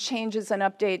may mean changes and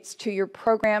updates to your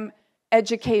program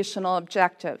educational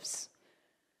objectives.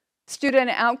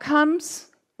 Student outcomes,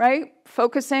 right?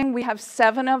 Focusing, we have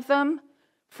 7 of them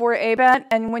for ABET,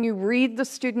 and when you read the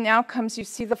student outcomes, you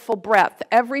see the full breadth.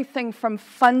 Everything from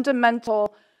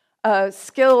fundamental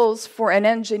skills for an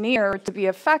engineer to be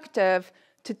effective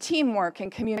to teamwork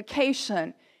and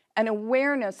communication, and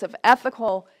awareness of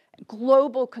ethical,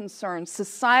 global concerns,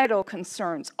 societal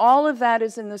concerns. All of that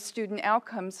is in the student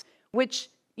outcomes, which,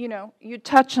 you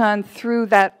touch on through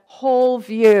that whole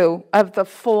view of the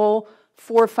full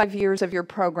 4 or 5 years of your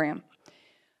program.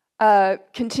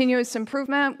 Continuous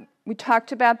improvement, we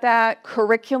talked about that.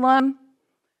 Curriculum,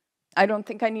 I don't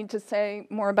think I need to say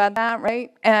more about that,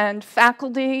 right? And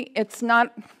faculty, it's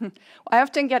not, I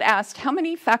often get asked, how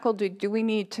many faculty do we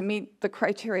need to meet the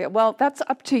criteria? Well, that's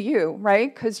up to you,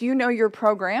 right? Because you know your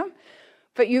program,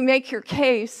 but you make your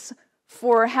case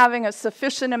for having a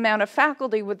sufficient amount of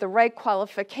faculty with the right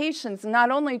qualifications,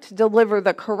 not only to deliver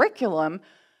the curriculum,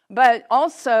 but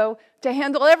also to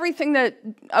handle everything that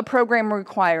a program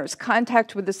requires: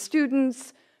 contact with the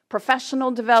students,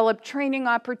 professional developed training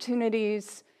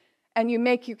opportunities, and you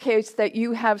make your case that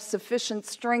you have sufficient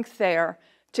strength there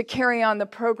to carry on the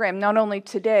program, not only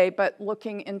today, but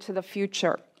looking into the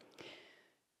future.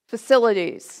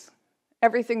 Facilities,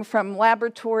 everything from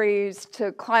laboratories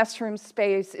to classroom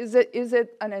space. Is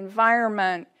it an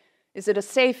environment? Is it a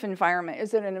safe environment?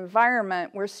 Is it an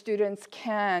environment where students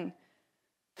can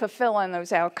fulfill on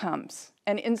those outcomes?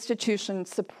 And institution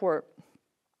support.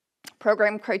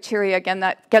 Program criteria, again,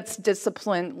 that gets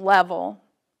discipline level.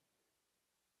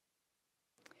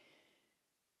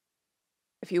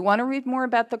 If you want to read more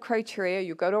about the criteria,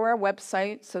 you go to our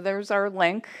website, so there's our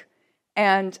link,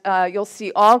 and you'll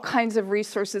see all kinds of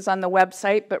resources on the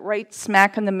website, but right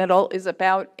smack in the middle is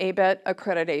about ABET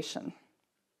accreditation.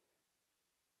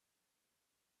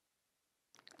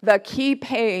 The key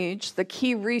page, the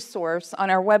key resource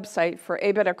on our website for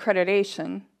ABET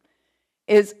accreditation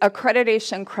is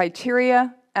accreditation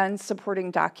criteria and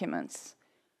supporting documents.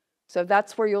 So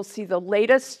that's where you'll see the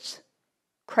latest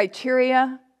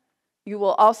criteria. You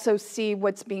will also see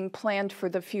what's being planned for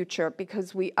the future,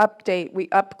 because we update, we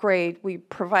upgrade, we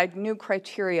provide new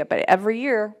criteria. But every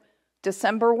year,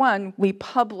 December 1, we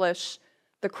publish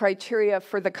the criteria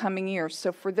for the coming year.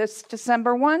 So for this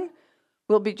December 1,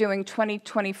 we'll be doing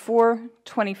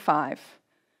 2024-25.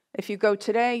 If you go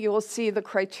today, you will see the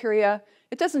criteria.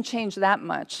 It doesn't change that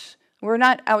much. We're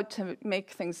not out to make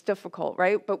things difficult,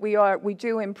 right? But we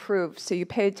do improve, so you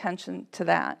pay attention to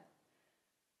that.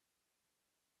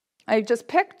 I just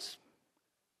picked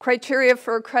criteria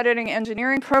for accrediting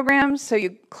engineering programs. So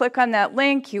you click on that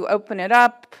link, you open it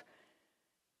up.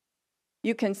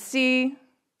 You can see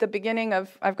the beginning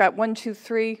of, I've got 1, 2,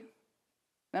 3,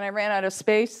 then I ran out of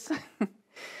space.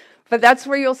 But that's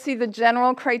where you'll see the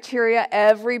general criteria.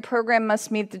 Every program must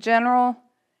meet the general.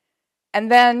 And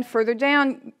then further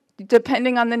down,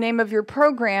 depending on the name of your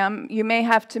program, you may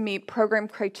have to meet program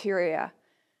criteria.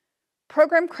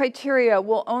 Program criteria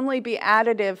will only be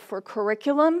additive for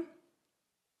curriculum.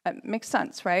 That makes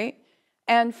sense, right?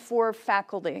 And for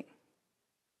faculty.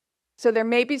 So there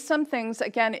may be some things,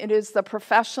 again, it is the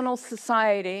professional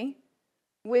society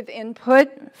with input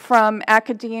from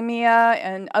academia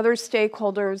and other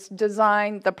stakeholders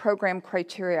design the program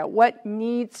criteria. What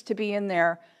needs to be in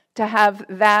there to have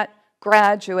that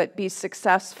graduate be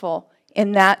successful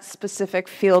in that specific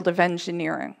field of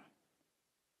engineering?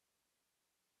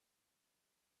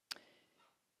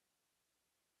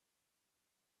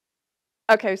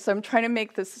 Okay, so I'm trying to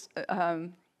make this, let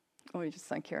me just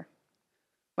think here.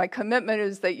 My commitment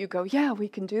is that you go, yeah, we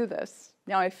can do this.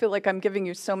 Now I feel like I'm giving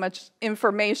you so much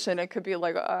information, it could be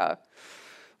like,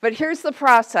 But here's the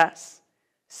process.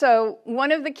 So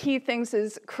one of the key things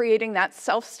is creating that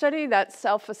self-study, that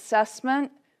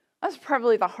self-assessment. That's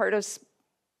probably the hardest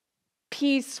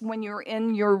piece when you're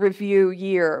in your review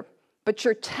year. But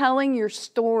you're telling your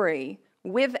story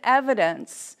with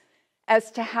evidence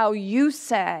as to how you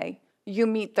say you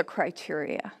meet the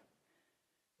criteria.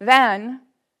 Then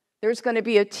there's going to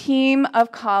be a team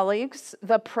of colleagues,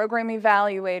 the program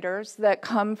evaluators, that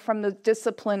come from the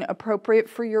discipline appropriate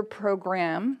for your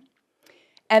program.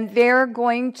 And they're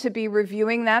going to be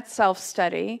reviewing that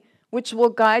self-study, which will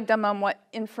guide them on what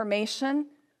information,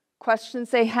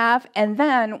 questions they have, and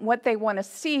then what they want to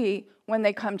see when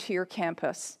they come to your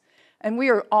campus. And we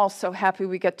are all so happy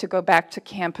we get to go back to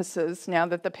campuses now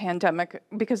that the pandemic,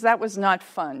 because that was not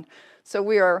fun. So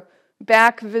we are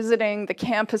back visiting the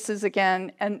campuses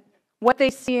again, and what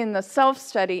they see in the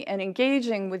self-study and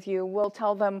engaging with you will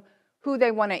tell them who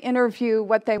they want to interview,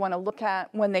 what they want to look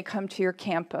at when they come to your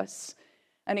campus.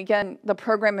 And again, the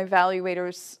program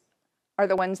evaluators are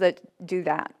the ones that do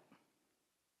that.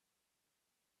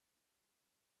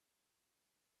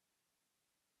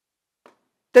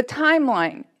 The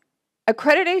timeline.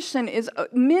 Accreditation is a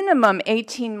minimum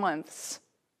 18 months.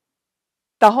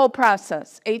 The whole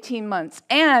process, 18 months.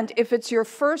 And if it's your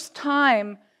first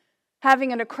time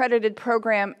having an accredited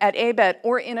program at ABET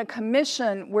or in a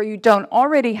commission where you don't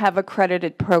already have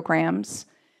accredited programs,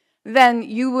 then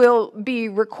you will be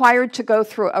required to go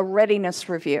through a readiness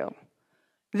review.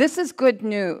 This is good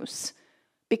news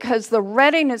because the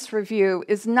readiness review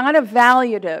is not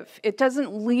evaluative. It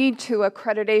doesn't lead to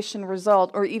accreditation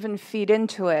result or even feed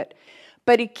into it,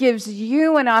 but it gives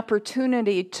you an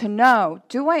opportunity to know,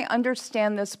 do I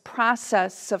understand this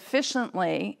process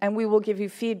sufficiently? And we will give you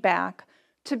feedback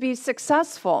to be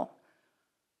successful.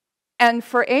 And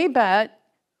for ABET,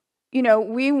 you know,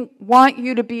 we want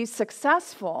you to be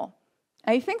successful.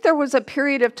 I think there was a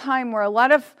period of time where a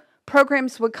lot of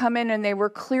programs would come in and they were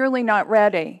clearly not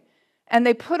ready. And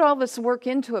they put all this work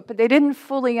into it, but they didn't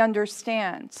fully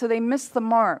understand, so they missed the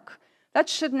mark. That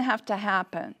shouldn't have to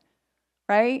happen,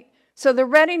 right? So the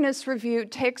readiness review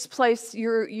takes place,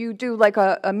 you do like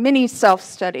a mini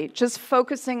self-study, just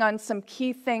focusing on some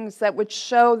key things that would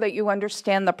show that you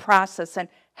understand the process and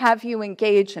have you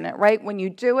engage in it, right? When you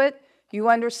do it, you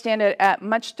understand it at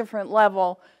much different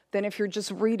level than if you're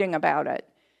just reading about it.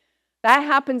 That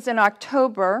happens in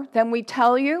October. Then we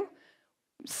tell you,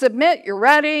 submit, you're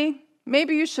ready.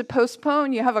 Maybe you should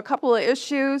postpone, you have a couple of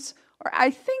issues, or I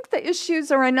think the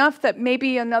issues are enough that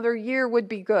maybe another year would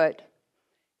be good.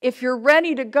 If you're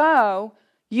ready to go,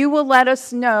 you will let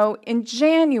us know in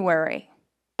January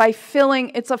by filling,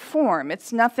 it's a form,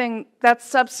 it's nothing that's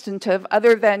substantive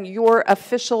other than your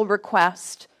official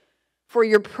request for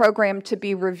your program to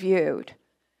be reviewed.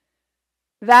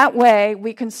 That way,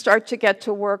 we can start to get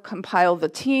to work, compile the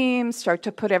team, start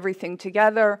to put everything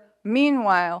together.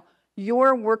 Meanwhile,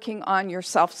 you're working on your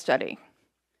self-study.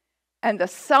 And the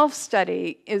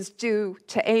self-study is due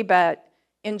to ABET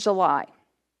in July.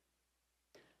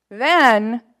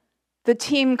 Then the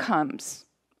team comes,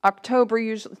 October,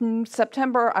 usually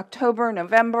September, October,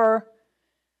 November.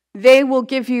 They will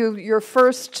give you your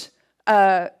first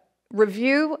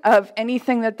review of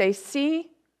anything that they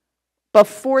see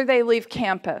before they leave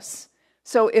campus.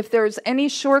 So if there's any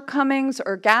shortcomings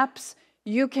or gaps,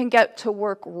 you can get to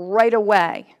work right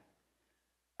away.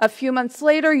 A few months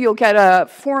later, you'll get a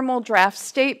formal draft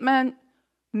statement,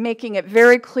 making it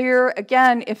very clear.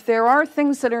 Again, if there are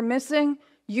things that are missing,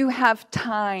 you have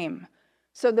time.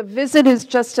 So the visit is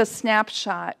just a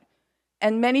snapshot.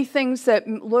 And many things that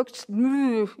looked,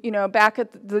 back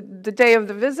at the day of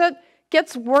the visit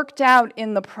gets worked out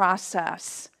in the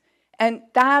process. And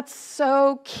that's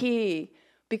so key,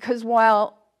 because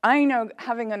while I know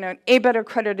having an ABET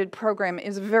accredited program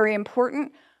is very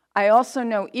important, I also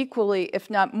know equally, if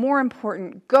not more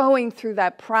important, going through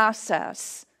that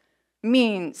process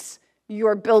means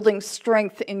you're building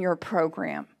strength in your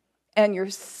program and you're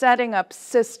setting up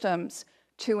systems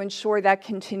to ensure that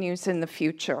continues in the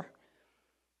future.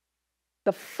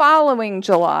 The following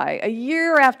July, a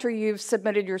year after you've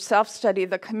submitted your self-study,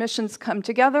 the commissions come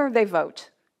together, they vote.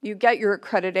 You get your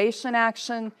accreditation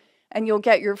action, and you'll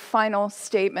get your final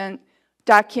statement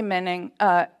documenting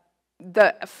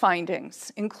the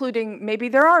findings, including maybe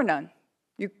there are none.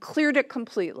 You cleared it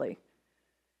completely.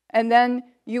 And then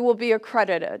you will be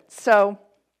accredited. So,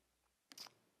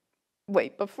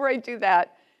 wait, before I do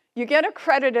that, you get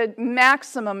accredited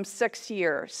maximum 6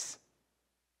 years.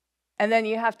 And then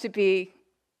you have to be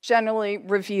generally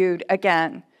reviewed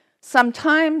again.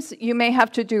 Sometimes you may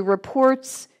have to do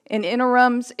reports in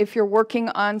interims if you're working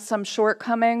on some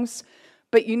shortcomings,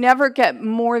 but you never get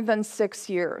more than 6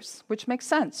 years, which makes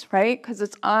sense, right? Because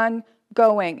it's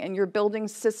ongoing and you're building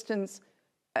systems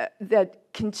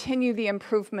that continue the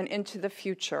improvement into the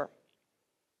future.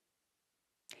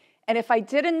 And if I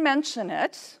didn't mention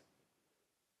it,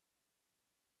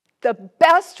 the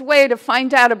best way to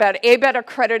find out about ABET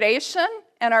accreditation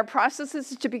and our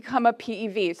processes is to become a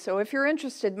PEV. So if you're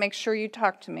interested, make sure you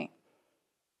talk to me.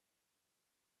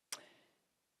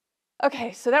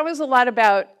 Okay, so that was a lot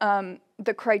about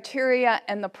the criteria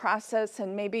and the process,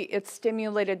 and maybe it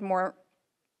stimulated more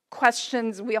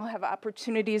questions. We'll have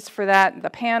opportunities for that in the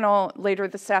panel later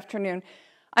this afternoon.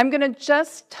 I'm going to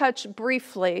just touch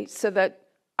briefly so that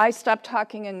I stop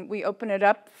talking and we open it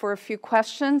up for a few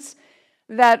questions,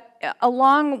 that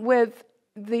along with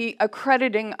the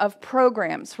accrediting of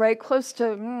programs, right, close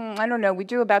to, I don't know, we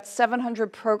do about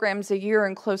 700 programs a year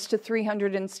in close to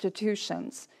 300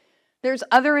 institutions. There's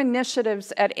other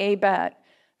initiatives at ABET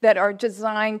that are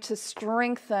designed to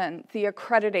strengthen the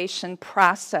accreditation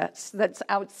process that's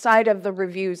outside of the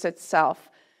reviews itself.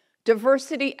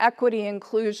 Diversity, equity,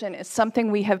 inclusion is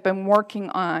something we have been working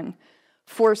on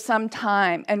for some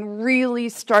time and really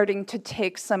starting to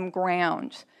take some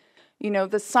ground. You know,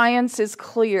 the science is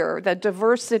clear that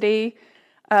diversity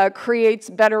creates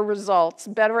better results,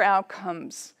 better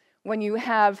outcomes. When you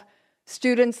have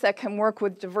students that can work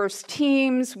with diverse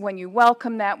teams, when you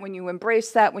welcome that, when you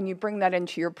embrace that, when you bring that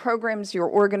into your programs, your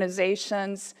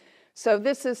organizations. So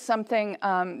this is something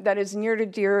that is near to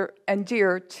dear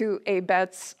to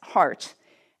ABET's heart.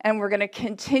 And we're going to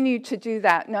continue to do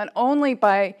that, not only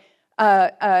by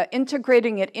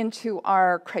integrating it into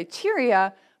our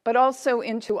criteria, but also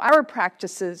into our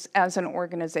practices as an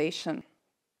organization.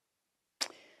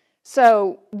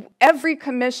 So every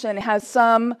commission has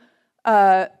some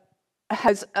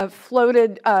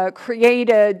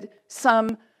created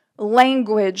some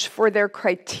language for their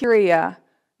criteria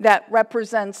that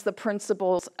represents the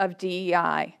principles of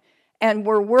DEI. And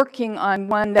we're working on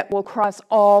one that will cross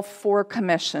all 4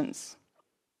 commissions.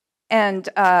 And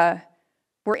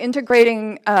we're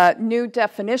integrating new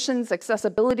definitions.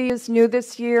 Accessibility is new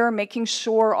this year, making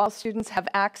sure all students have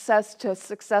access to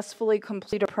successfully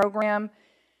complete a program.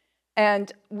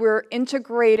 And we're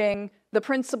integrating the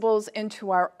principles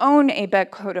into our own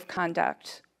ABET Code of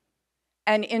Conduct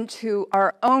and into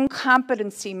our own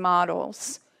competency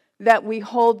models that we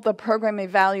hold the program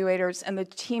evaluators and the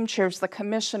team chairs, the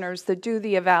commissioners that do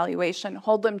the evaluation,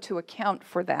 hold them to account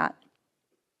for that.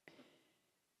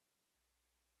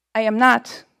 I am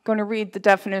not going to read the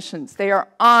definitions. They are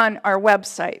on our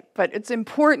website, but it's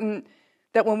important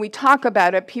that when we talk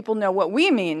about it, people know what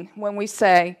we mean when we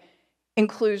say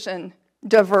inclusion,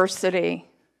 diversity,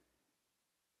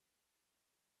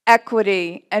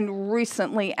 equity, and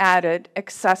recently added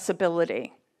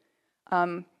accessibility.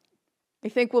 I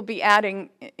think we'll be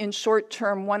adding in short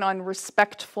term one on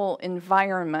respectful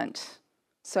environment.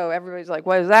 So everybody's like,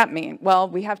 what does that mean? Well,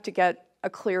 we have to get a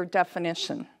clear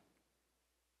definition.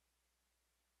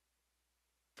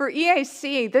 For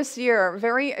EAC this year,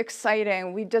 very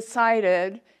exciting, we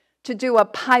decided to do a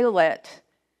pilot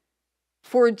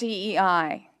for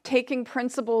DEI, taking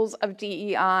principles of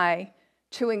DEI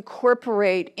to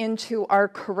incorporate into our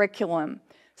curriculum,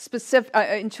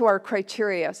 into our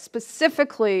criteria,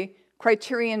 specifically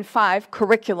Criterion 5,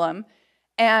 curriculum,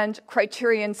 and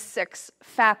Criterion 6,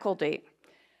 faculty.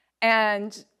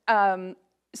 And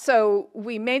so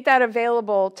we made that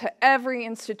available to every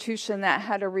institution that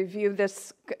had a review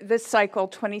this cycle,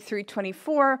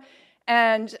 23-24,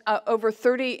 and over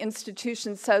 30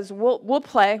 institutions says, we'll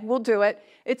play, we'll do it.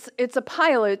 It's a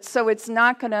pilot, so it's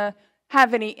not going to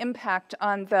have any impact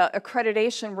on the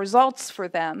accreditation results for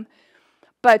them.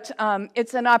 But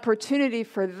it's an opportunity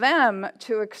for them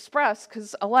to express,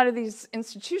 because a lot of these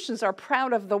institutions are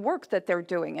proud of the work that they're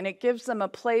doing, and it gives them a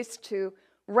place to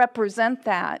represent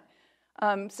that.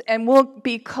 And we'll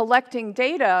be collecting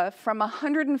data from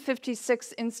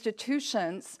 156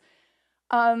 institutions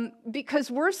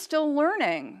because we're still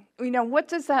learning. You know, what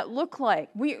does that look like?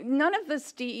 None of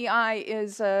this DEI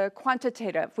is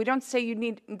quantitative. We don't say you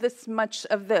need this much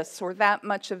of this or that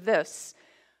much of this.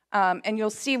 And you'll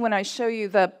see when I show you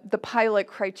the pilot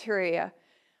criteria.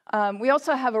 We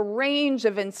also have a range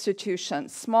of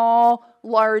institutions, small,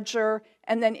 larger,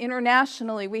 and then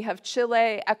internationally we have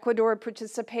Chile, Ecuador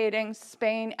participating,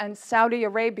 Spain, and Saudi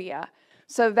Arabia.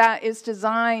 So that is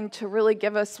designed to really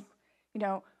give us, you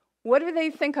know, what do they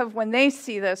think of when they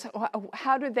see this?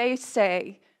 How do they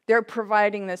say they're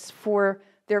providing this for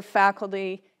their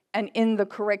faculty and in the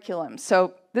curriculum?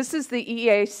 So this is the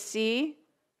EAC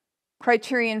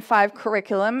Criterion 5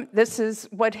 curriculum. This is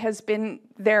what has been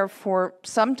there for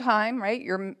some time, right?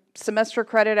 Your semester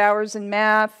credit hours in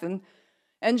math and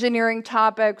engineering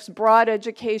topics, broad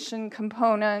education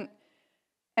component.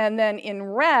 And then in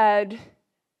red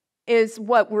is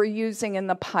what we're using in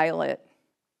the pilot.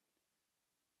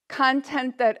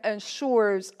 Content that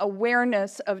ensures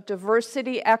awareness of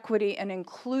diversity, equity, and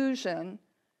inclusion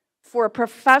for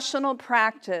professional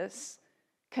practice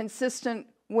consistent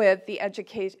with the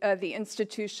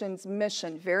institution's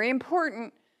mission. Very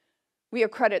important. We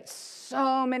accredit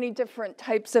so many different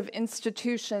types of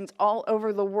institutions all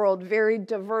over the world, very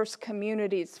diverse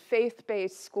communities,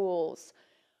 faith-based schools.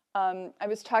 I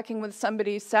was talking with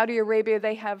somebody, Saudi Arabia,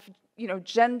 they have, you know,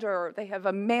 gender, they have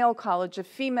a male college, a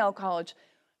female college.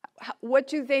 What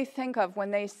do they think of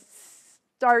when they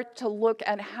start to look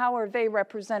at how are they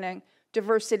representing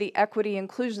diversity, equity,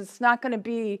 inclusion? It's not going to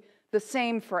be the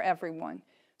same for everyone.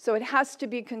 So it has to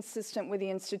be consistent with the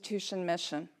institution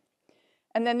mission.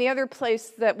 And then the other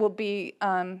place that we'll be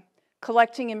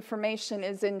collecting information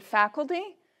is in faculty.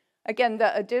 Again,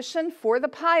 the addition for the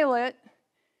pilot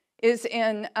is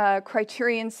in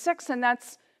Criterion 6, and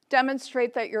that's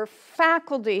demonstrate that your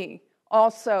faculty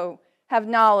also have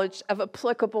knowledge of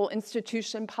applicable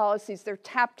institution policies. They're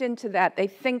tapped into that. They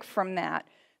think from that.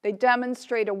 They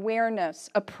demonstrate awareness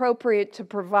appropriate to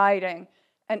providing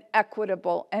an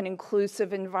equitable and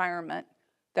inclusive environment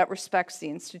that respects the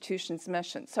institution's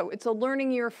mission. So it's a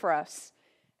learning year for us,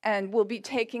 and we'll be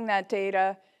taking that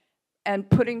data and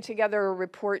putting together a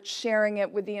report, sharing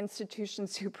it with the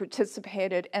institutions who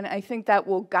participated, and I think that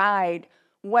will guide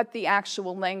what the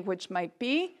actual language might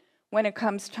be when it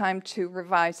comes time to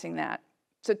revising that.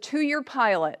 It's a 2-year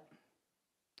pilot.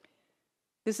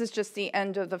 This is just the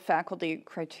end of the faculty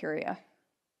criteria.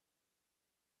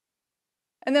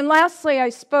 And then lastly, I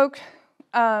spoke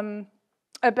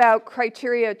about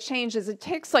criteria changes. It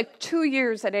takes like 2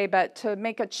 years at ABET to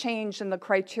make a change in the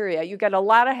criteria. You get a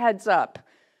lot of heads up.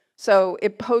 So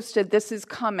it posted, this is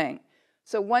coming.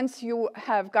 So once you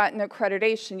have gotten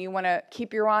accreditation, you want to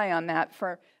keep your eye on that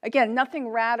for, again, nothing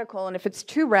radical, and if it's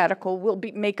too radical, we'll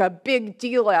make a big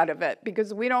deal out of it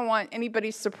because we don't want anybody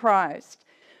surprised.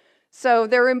 So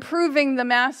they're improving the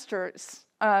masters,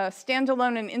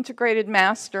 standalone and integrated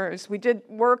masters. We did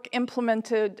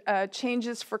implemented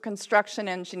changes for construction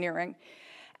engineering.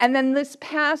 And then this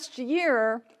past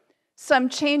year, some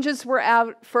changes were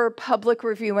out for public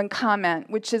review and comment,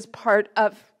 which is part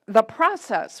of the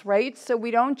process, right? So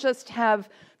we don't just have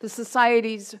the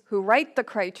societies who write the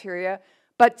criteria,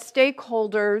 but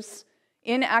stakeholders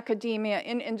in academia,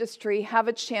 in industry, have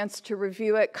a chance to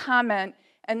review it, comment,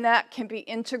 and that can be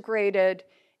integrated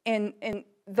in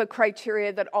the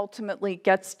criteria that ultimately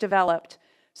gets developed.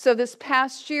 So this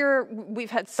past year,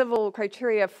 we've had civil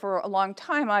criteria for a long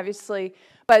time, obviously,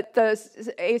 but the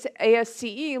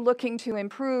ASCE, looking to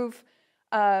improve,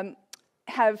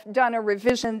 have done a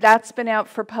revision. That's been out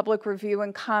for public review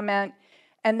and comment.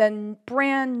 And then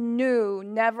brand new,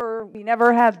 we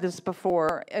never had this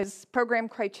before, is program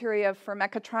criteria for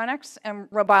mechatronics and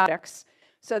robotics.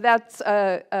 So that's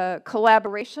a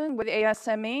collaboration with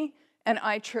ASME and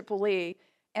IEEE,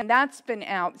 and that's been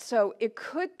out. So it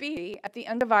could be at the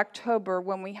end of October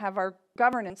when we have our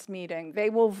governance meeting, they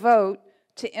will vote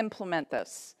to implement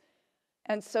this.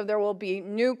 And so there will be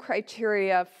new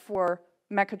criteria for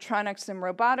mechatronics and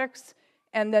robotics,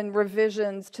 and then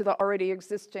revisions to the already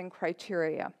existing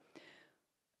criteria.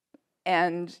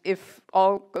 And if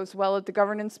all goes well at the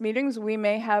governance meetings, we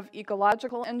may have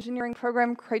ecological engineering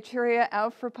program criteria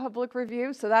out for public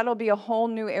review, so that'll be a whole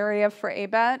new area for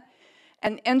ABET.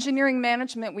 And engineering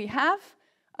management we have,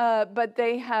 but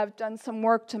they have done some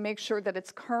work to make sure that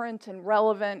it's current and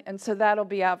relevant, and so that'll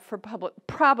be out for public,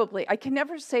 probably. I can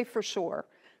never say for sure,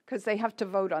 because they have to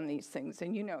vote on these things,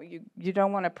 and you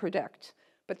don't want to predict.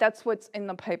 But that's what's in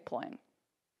the pipeline.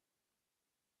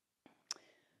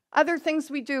 Other things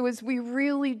we do is we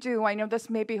really do, I know this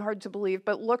may be hard to believe,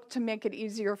 but look to make it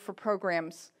easier for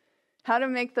programs. How to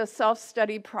make the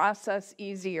self-study process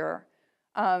easier.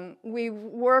 We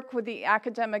work with the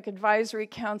Academic Advisory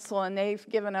Council, and they've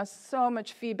given us so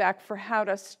much feedback for how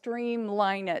to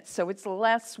streamline it so it's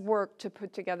less work to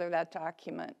put together that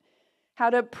document. How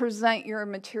to present your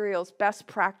materials, best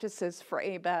practices for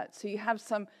ABET, so you have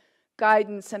some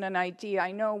guidance and an idea.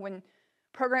 I know when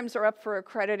programs are up for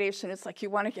accreditation, it's like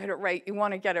you want to get it right, you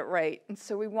want to get it right. And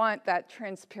so we want that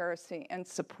transparency and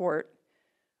support.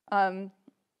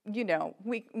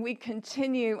 We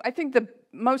continue, I think the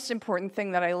most important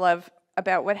thing that I love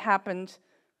about what happened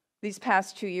these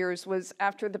past 2 years was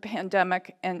after the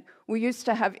pandemic, and we used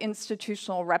to have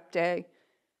institutional rep day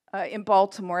in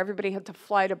Baltimore. Everybody had to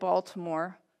fly to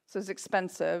Baltimore, so it was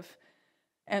expensive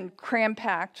and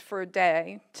cram-packed for a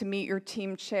day to meet your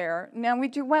team chair. Now we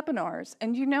do webinars,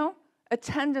 and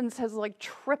attendance has like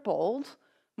tripled.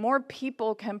 More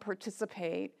people can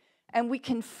participate, and we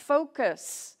can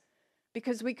focus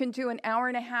because we can do an hour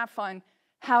and a half on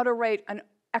how to write an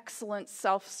excellent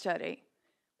self-study,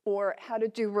 or how to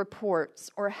do reports,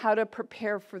 or how to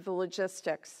prepare for the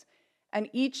logistics. And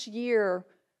each year,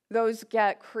 those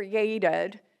get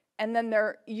created, and then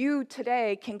you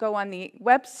today can go on the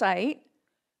website,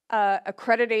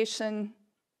 accreditation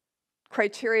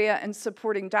criteria and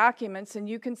supporting documents, and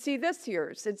you can see this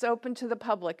year's. It's open to the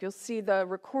public. You'll see the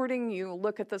recording, you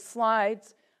look at the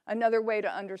slides, another way to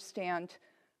understand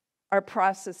our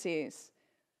processes.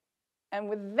 And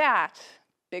with that,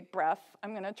 big breath,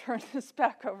 I'm going to turn this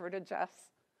back over to Jess.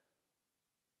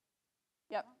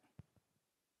 Yep.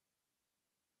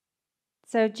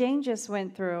 So Jane just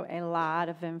went through a lot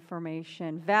of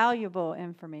information, valuable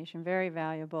information, very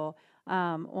valuable,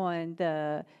 on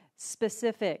the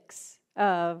specifics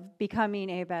of becoming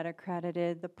ABET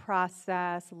accredited, the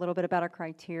process, a little bit about our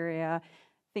criteria.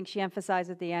 I think she emphasized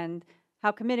at the end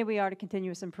how committed we are to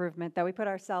continuous improvement, that we put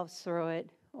ourselves through it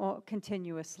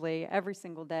continuously, every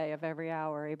single day of every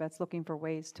hour. ABET's looking for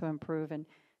ways to improve, and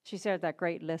she shared that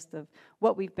great list of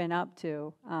what we've been up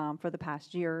to for the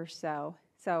past year or so.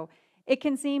 So it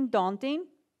can seem daunting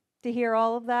to hear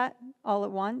all of that all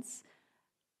at once.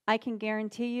 I can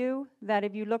guarantee you that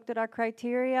if you looked at our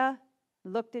criteria,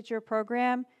 looked at your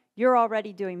program, you're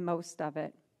already doing most of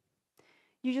it.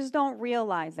 You just don't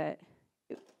realize it.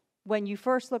 When you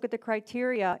first look at the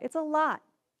criteria, it's a lot.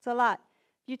 It's a lot.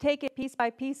 You take it piece by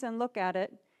piece and look at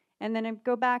it, and then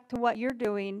go back to what you're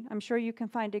doing. I'm sure you can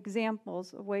find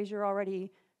examples of ways you're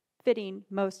already fitting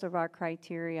most of our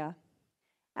criteria.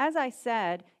 As I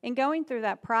said, in going through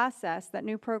that process that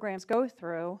new programs go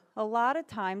through, a lot of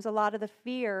times, a lot of the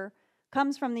fear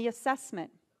comes from the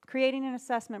assessment, creating an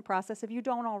assessment process if you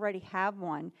don't already have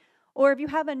one, Or if you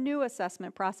have a new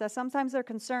assessment process, sometimes they're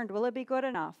concerned, will it be good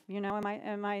enough? You know,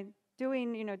 am I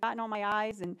doing, you know, dotting all my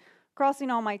I's and crossing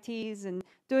all my T's and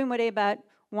doing what ABET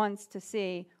wants to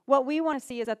see? What we want to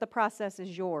see is that the process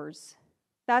is yours.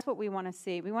 That's what we want to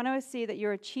see. We want to see that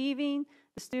you're achieving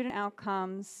the student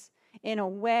outcomes in a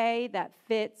way that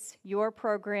fits your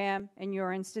program and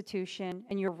your institution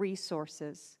and your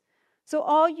resources. So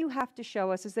all you have to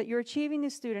show us is that you're achieving the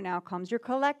student outcomes, you're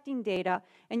collecting data,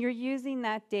 and you're using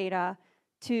that data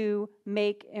to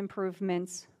make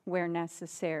improvements where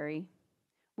necessary.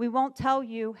 We won't tell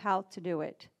you how to do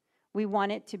it. We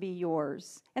want it to be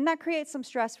yours. And that creates some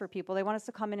stress for people. They want us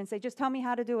to come in and say, just tell me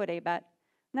how to do it, ABET.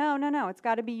 No, it's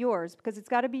got to be yours. Because it's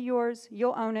got to be yours,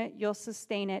 you'll own it, you'll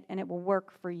sustain it, and it will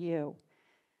work for you.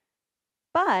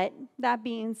 But that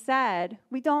being said,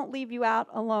 we don't leave you out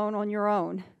alone on your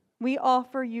own. We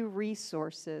offer you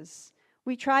resources.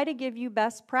 We try to give you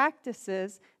best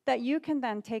practices that you can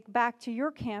then take back to your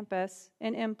campus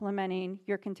in implementing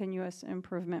your continuous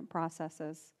improvement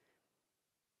processes.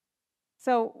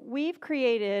 So we've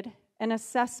created an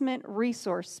assessment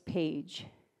resource page.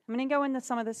 I'm going to go into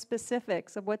some of the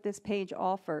specifics of what this page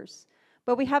offers.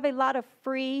 But we have a lot of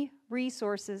free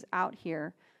resources out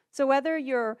here. So whether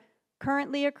you're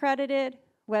currently accredited,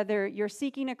 whether you're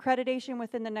seeking accreditation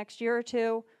within the next year or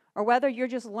two, or whether you're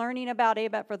just learning about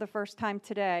ABET for the first time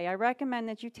today, I recommend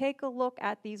that you take a look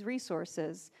at these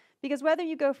resources. Because whether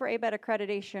you go for ABET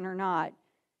accreditation or not,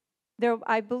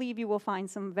 I believe you will find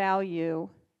some value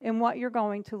in what you're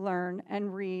going to learn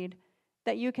and read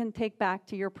that you can take back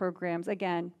to your programs.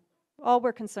 Again, all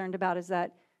we're concerned about is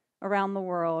that around the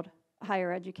world,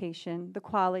 higher education, the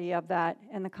quality of that,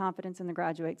 and the confidence in the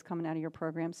graduates coming out of your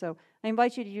program. So I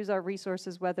invite you to use our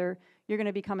resources, whether you're going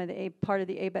to become a part of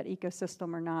the ABET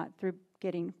ecosystem or not, through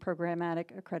getting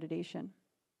programmatic accreditation.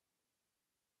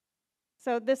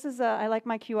 So this is, I like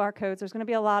my QR codes. There's going to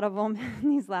be a lot of them in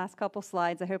these last couple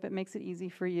slides. I hope it makes it easy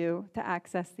for you to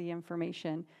access the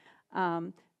information.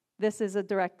 This is a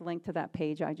direct link to that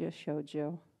page I just showed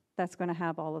you. That's going to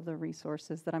have all of the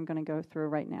resources that I'm going to go through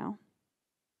right now.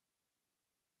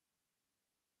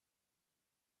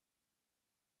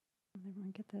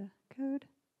 Everyone get the code?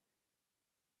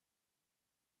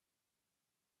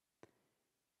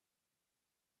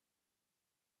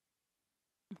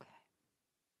 Okay.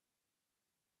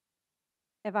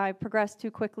 If I progress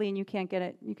too quickly and you can't get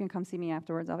it, you can come see me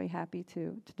afterwards. I'll be happy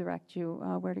to direct you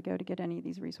where to go to get any of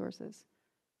these resources.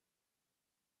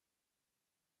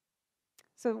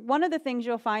 So one of the things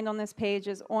you'll find on this page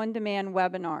is on-demand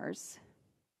webinars.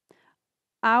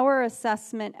 Our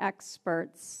assessment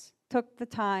experts took the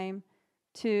time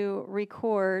to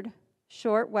record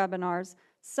short webinars.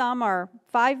 Some are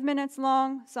 5 minutes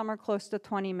long, some are close to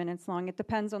 20 minutes long. It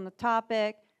depends on the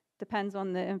topic, depends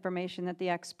on the information that the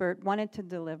expert wanted to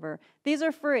deliver. These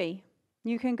are free.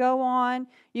 You can go on,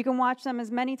 you can watch them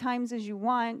as many times as you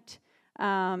want.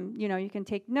 You can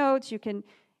take notes, you can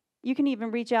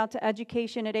even reach out to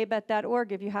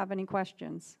education@abet.org if you have any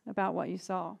questions about what you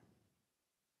saw.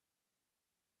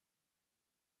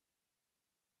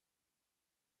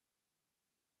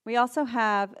 We also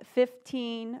have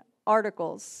 15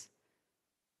 articles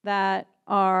that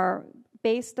are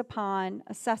based upon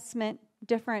assessment,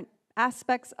 different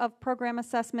aspects of program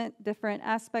assessment, different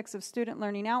aspects of student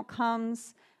learning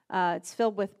outcomes. It's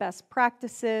filled with best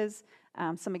practices,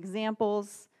 some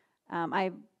examples.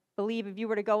 I believe if you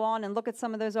were to go on and look at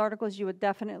some of those articles, you would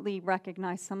definitely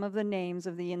recognize some of the names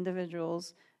of the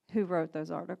individuals who wrote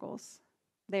those articles.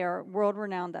 They are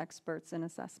world-renowned experts in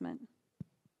assessment.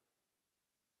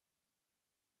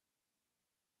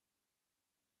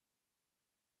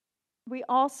 We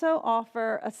also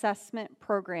offer assessment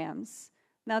programs.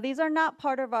 Now, these are not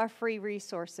part of our free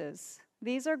resources.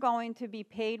 These are going to be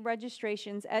paid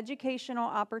registrations, educational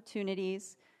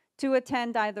opportunities to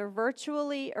attend either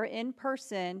virtually or in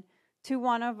person to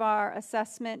one of our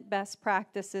assessment best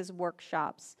practices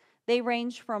workshops. They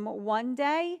range from 1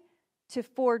 day to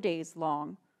 4 days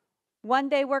long. 1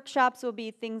 day workshops will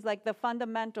be things like the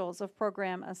fundamentals of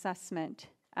program assessment.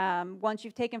 Once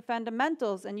you've taken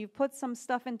fundamentals and you've put some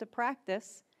stuff into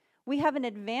practice, we have an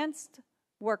advanced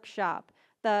workshop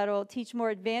that'll teach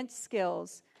more advanced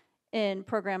skills in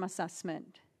program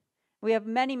assessment. We have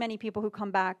many, many people who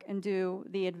come back and do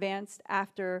the advanced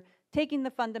after taking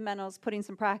the fundamentals, putting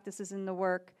some practices in the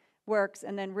works,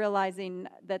 and then realizing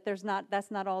that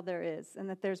that's not all there is, and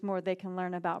that there's more they can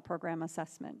learn about program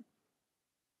assessment.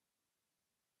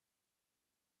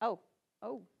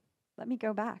 Let me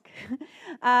go back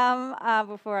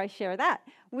before I share that.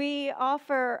 We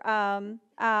offer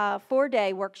a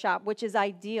 4-day workshop, which is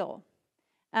ideal.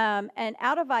 And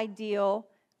out of ideal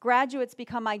graduates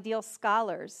become ideal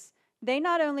scholars. They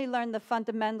not only learn the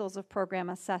fundamentals of program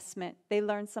assessment, they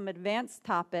learn some advanced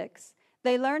topics.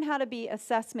 They learn how to be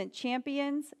assessment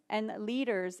champions and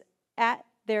leaders at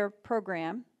their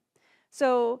program.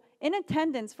 So in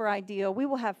attendance for IDEAL, we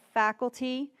will have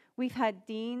faculty, we've had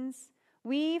deans,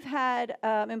 we've had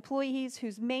employees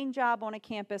whose main job on a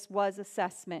campus was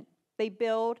assessment. They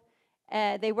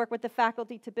work with the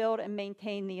faculty to build and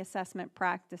maintain the assessment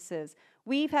practices.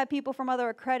 We've had people from other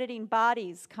accrediting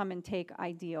bodies come and take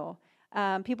IDEAL,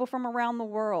 people from around the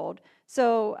world.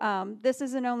 So this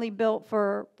isn't only built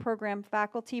for program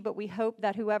faculty, but we hope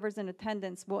that whoever's in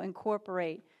attendance will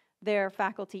incorporate their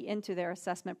faculty into their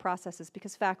assessment processes,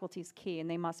 because faculty is key and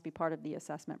they must be part of the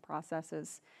assessment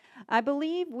processes. I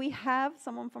believe we have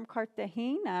someone from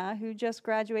Cartagena who just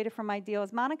graduated from IDEAL.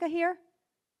 Is Monica here?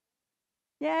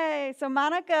 Yay! So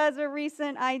Monica is a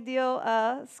recent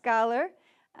IDEAL scholar.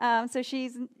 So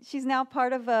she's now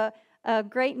part of a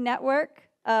great network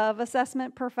of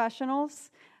assessment professionals.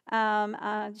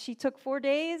 She took 4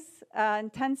 days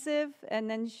intensive, and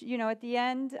then at the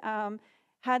end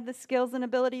had the skills and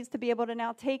abilities to be able to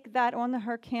now take that onto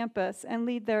her campus and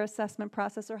lead their assessment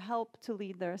process, or help to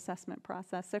lead their assessment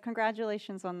process. So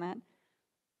congratulations on that.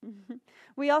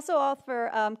 We also offer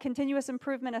continuous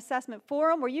improvement assessment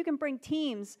forum, where you can bring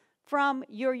teams from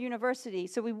your university.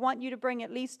 So we want you to bring at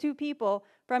least 2 people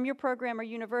from your program or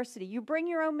university. You bring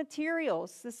your own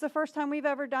materials. This is the first time we've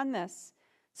ever done this.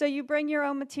 So you bring your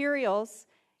own materials.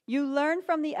 You learn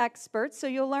from the experts, so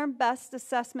you'll learn best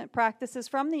assessment practices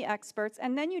from the experts,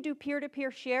 and then you do peer-to-peer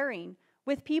sharing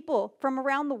with people from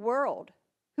around the world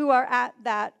who are at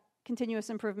that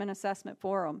continuous improvement assessment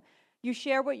forum. You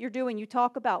share what you're doing. You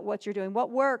talk about what you're doing,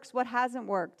 what works, what hasn't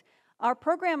worked. Our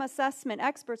program assessment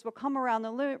experts will come around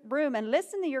the room and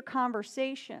listen to your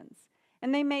conversations,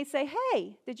 and they may say,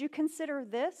 hey, did you consider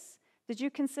this? Did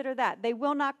you consider that? They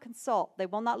will not consult. They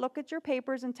will not look at your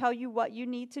papers and tell you what you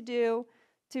need to do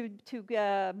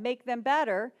to make them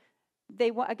better.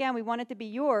 Again, we want it to be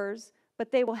yours,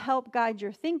 but they will help guide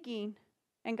your thinking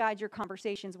and guide your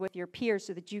conversations with your peers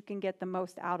so that you can get the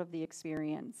most out of the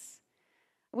experience.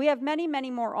 We have many,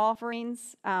 many more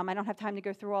offerings. I don't have time to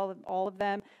go through all of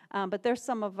them, but there's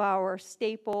some of our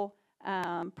staple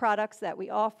products that we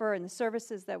offer and the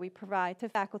services that we provide to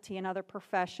faculty and other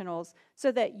professionals,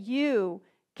 so that you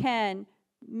can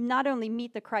not only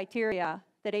meet the criteria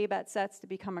that ABET sets to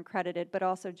become accredited, but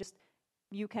also just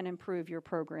you can improve your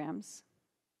programs.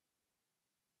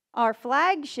 Our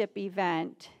flagship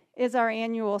event is our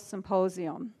annual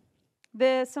symposium.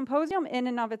 The symposium in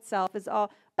and of itself is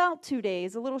about 2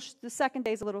 days. The second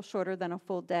day is a little shorter than a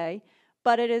full day,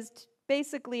 but it is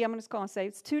basically, I'm just going to say,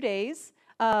 it's 2 days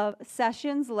of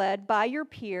sessions led by your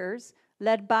peers,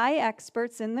 led by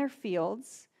experts in their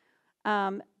fields.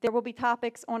 There will be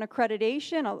topics on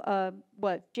accreditation,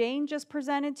 what Jane just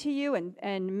presented to you,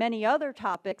 and many other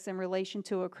topics in relation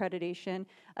to accreditation.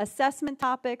 Assessment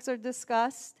topics are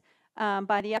discussed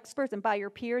by the experts and by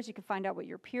your peers. You can find out what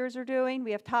your peers are doing.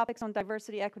 We have topics on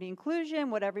diversity, equity,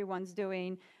 inclusion, what everyone's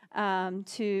doing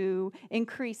to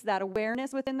increase that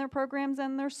awareness within their programs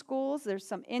and their schools. There's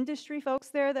some industry folks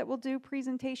there that will do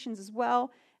presentations as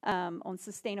well on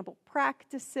sustainable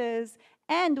practices.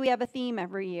 And we have a theme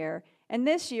every year. And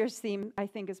this year's theme, I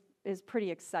think, is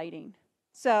pretty exciting.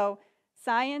 So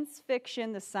science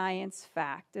fiction, the science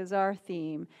fact is our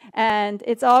theme. And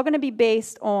it's all going to be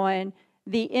based on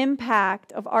the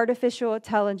impact of artificial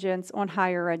intelligence on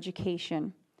higher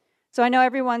education. So I know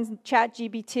everyone's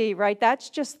ChatGPT, right? That's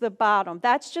just the bottom.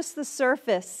 That's just the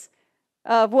surface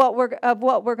of what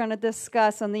we're going to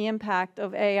discuss on the impact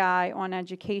of AI on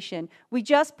education. We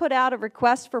just put out a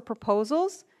request for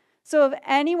proposals. So if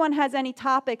anyone has any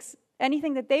topics,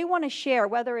 anything that they want to share,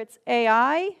 whether it's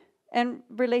AI in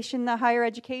relation to higher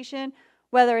education,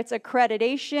 whether it's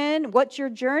accreditation, what's your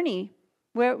journey?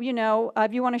 Where,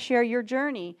 if you want to share your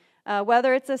journey,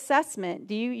 whether it's assessment,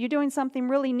 you're doing something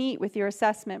really neat with your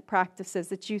assessment practices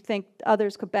that you think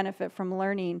others could benefit from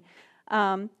learning.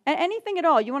 And anything at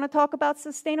all. You want to talk about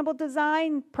sustainable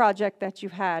design project that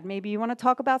you've had. Maybe you want to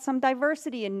talk about some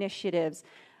diversity initiatives.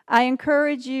 I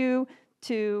encourage you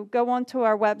to go onto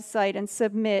our website and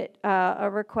submit a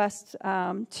request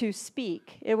to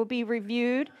speak. It will be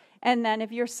reviewed, and then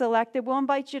if you're selected, we'll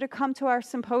invite you to come to our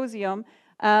symposium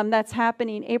that's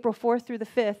happening April 4th through the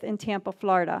 5th in Tampa,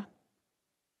 Florida.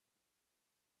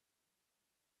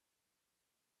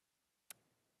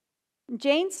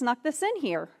 Jane snuck this in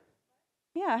here.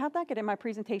 Yeah, how'd that get in my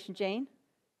presentation, Jane?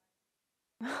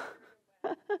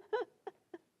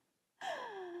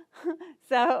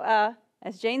 So,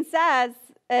 as Jane says,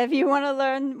 If you want to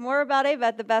learn more about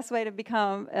ABET, the best way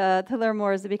to learn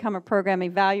more is to become a program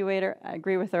evaluator. I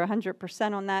agree with her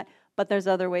 100% on that, but there's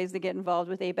other ways to get involved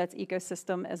with ABET's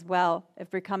ecosystem as well.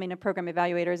 If becoming a program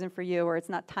evaluator isn't for you, or it's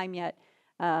not time yet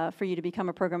for you to become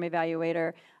a program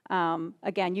evaluator,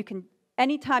 again, you can,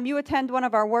 anytime you attend one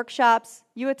of our workshops,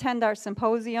 you attend our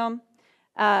symposium,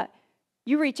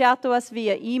 you reach out to us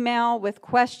via email with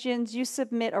questions, you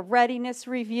submit a readiness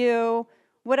review,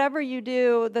 whatever you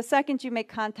do, the second you make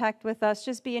contact with us,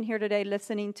 just being here today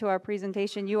listening to our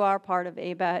presentation, you are part of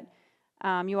ABET.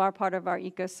 You are part of our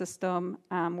ecosystem.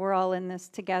 We're all in this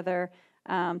together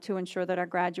to ensure that our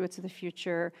graduates of the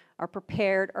future are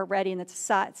prepared, are ready, and that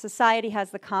society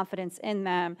has the confidence in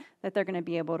them that they're going to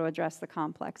be able to address the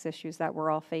complex issues that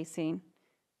we're all facing.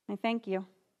 I thank you.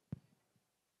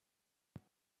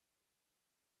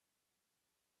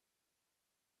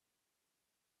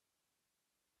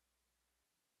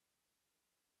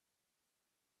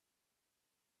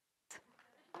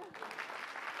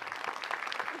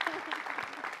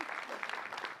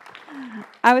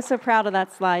 I was so proud of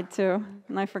that slide, too,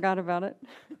 and I forgot about it.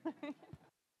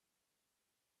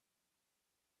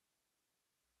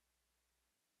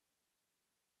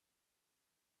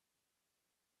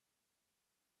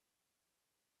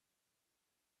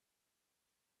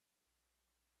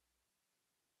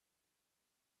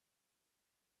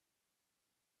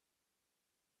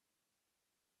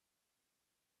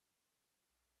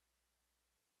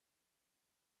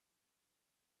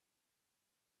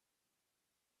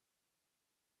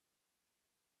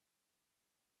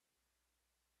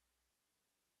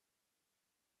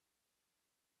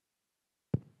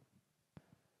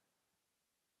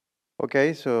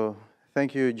 Okay, so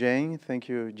thank you, Jane. Thank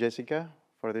you, Jessica,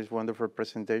 for this wonderful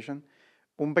presentation.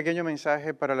 Un pequeño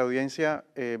mensaje para la audiencia.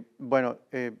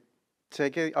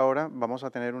 Sé que ahora vamos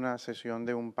a tener una sesión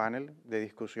de un panel de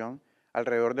discusión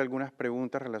alrededor de algunas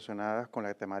preguntas relacionadas con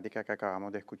la temática que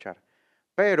acabamos de escuchar.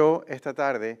 Pero esta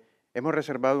tarde hemos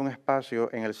reservado un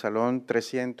espacio en el Salón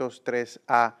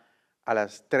 303A a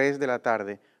las 3 de la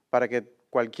tarde para que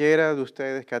cualquiera de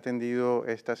ustedes que ha atendido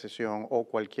esta sesión o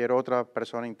cualquier otra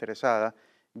persona interesada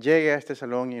llegue a este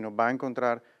salón y nos va a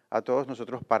encontrar a todos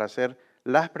nosotros para hacer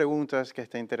las preguntas que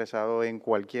esté interesado en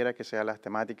cualquiera que sean las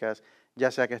temáticas, ya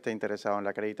sea que esté interesado en la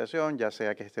acreditación, ya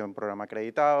sea que esté en un programa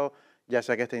acreditado, ya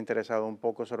sea que esté interesado un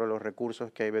poco sobre los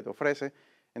recursos que ABET ofrece.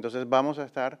 Entonces vamos a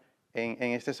estar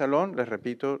en este salón, les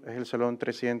repito, es el Salón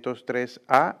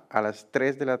 303A a las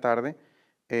 3 de la tarde,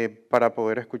 para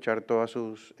poder escuchar todas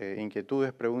sus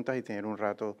inquietudes, preguntas y tener un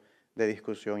rato de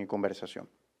discusión y conversación.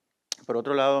 Por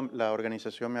otro lado, la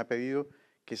organización me ha pedido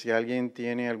que si alguien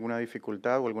tiene alguna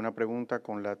dificultad o alguna pregunta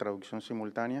con la traducción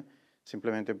simultánea,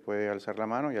 simplemente puede alzar la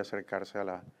mano y acercarse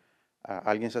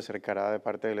alguien se acercará de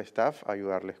parte del staff a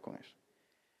ayudarles con eso.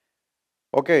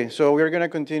 Okay, so we're going to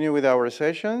continue with our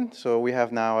session. So we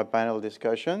have now a panel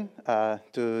discussion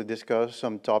to discuss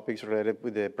some topics related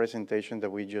with the presentation that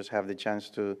we just have the chance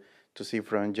to see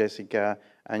from Jessica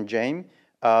and Jane.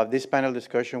 This panel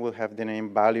discussion will have the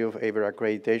name Value of ABET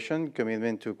Accreditation,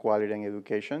 Commitment to Quality and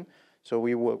Education. So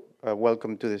we will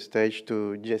welcome to the stage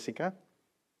to Jessica,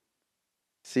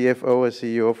 CFO and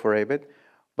CEO for ABET.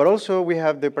 But also we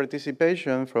have the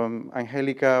participation from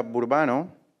Angelica Burbano,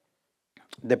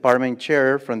 Department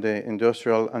Chair from the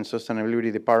Industrial and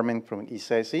Sustainability Department from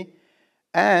ISESI,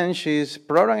 and she's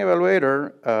Program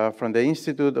Evaluator from the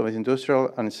Institute of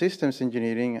Industrial and Systems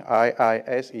Engineering,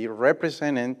 IISE,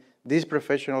 representing this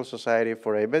professional society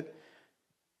for ABET.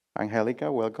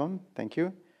 Angelica, welcome, thank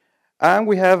you. And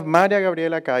we have Maria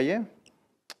Gabriela Calle,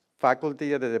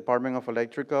 faculty at the Department of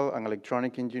Electrical and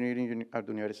Electronic Engineering at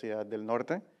the Universidad del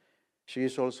Norte. She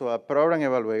is also a Program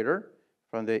Evaluator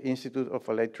from the Institute of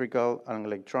Electrical and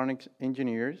Electronics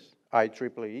Engineers,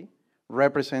 IEEE,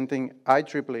 representing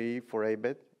IEEE for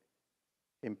ABET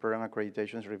in Program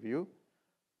Accreditations Review.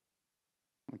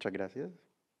 Muchas gracias.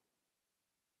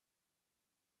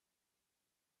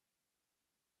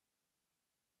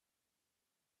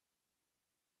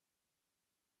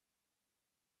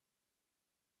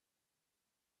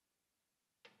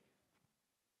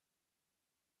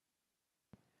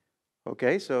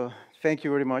 Okay, so thank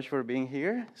you very much for being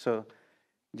here. So,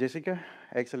 Jessica,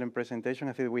 excellent presentation.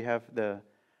 I think we have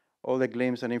all the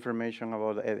glimpse and information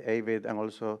about ABET and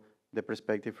also the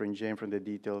perspective from Jane from the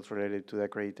details related to the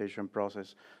accreditation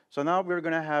process. So now we're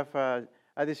going to have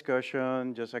a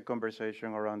discussion, just a conversation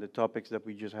around the topics that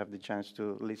we just have the chance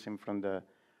to listen from the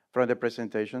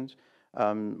presentations.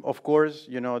 Of course,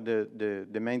 you know,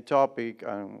 the main topic,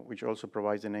 which also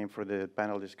provides the name for the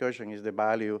panel discussion, is the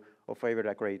value of ABET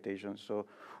accreditation. So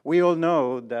we all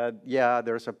know that, yeah,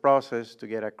 there's a process to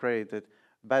get accredited,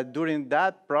 But during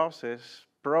that process,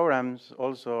 programs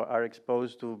also are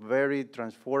exposed to very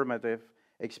transformative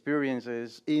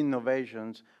experiences,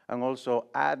 innovations, and also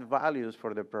add values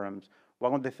for the programs.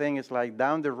 One of the things is like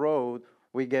down the road,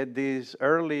 we get these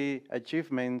early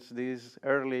achievements, these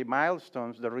early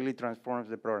milestones that really transforms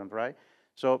the program, right?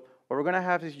 So what we're gonna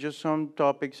have is just some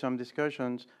topics, some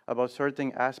discussions about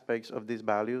certain aspects of these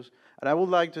values. And I would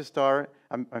like to start,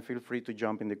 I feel free to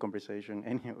jump in the conversation,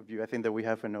 any of you. I think that we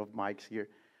have enough mics here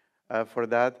for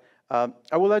that.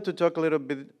 I would like to talk a little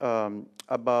bit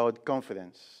about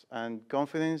confidence, and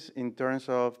confidence in terms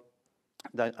of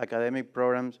the academic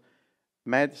programs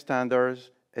met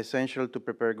standards essential to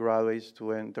prepare graduates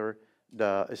to enter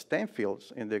the STEM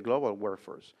fields in the global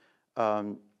workforce.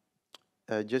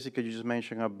 Jessica, you just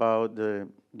mentioned about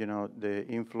the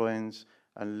influence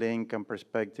and link and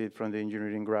perspective from the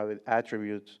engineering graduate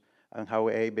attributes, and how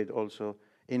ABET also,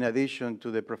 in addition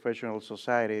to the professional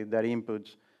society, that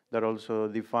inputs that also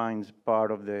defines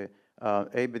part of the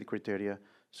ABET criteria.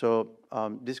 So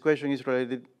this question is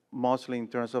related mostly in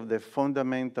terms of the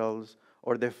fundamentals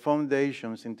or the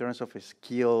foundations in terms of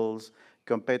skills,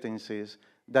 competencies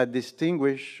that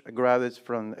distinguish graduates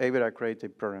from ABET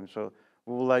accredited programs. So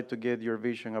we would like to get your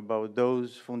vision about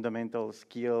those fundamental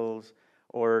skills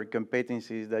or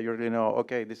competencies that you really know,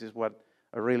 okay, this is what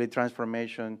a really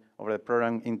transformation of the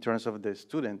program in terms of the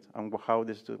student and how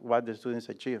what the students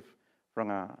achieve from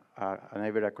an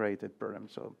ABET accredited program.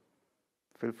 So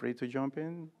feel free to jump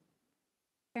in.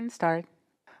 I can start.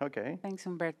 Okay. Thanks,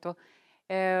 Humberto.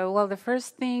 Well, the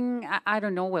first thing, I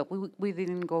don't know, well, we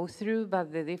didn't go through,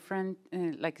 but the different,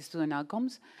 like student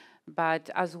outcomes. But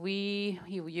as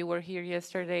you were here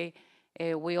yesterday,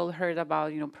 we all heard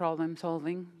about, problem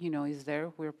solving, is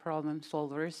there, we're problem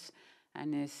solvers,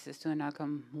 and it's student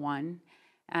outcome 1.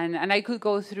 And I could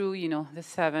go through, the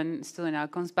 7 student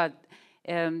outcomes, but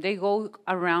they go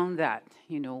around that,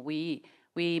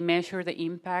 we measure the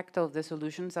impact of the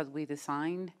solutions that we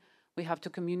designed. We have to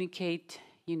communicate,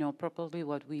 properly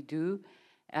what we do.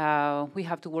 We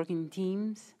have to work in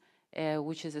teams,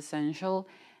 which is essential.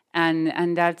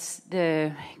 And that's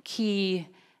the key,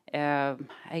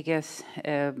 I guess,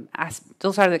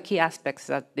 those are the key aspects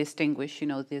that distinguish,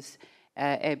 these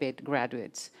ABET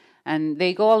graduates. And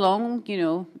they go along,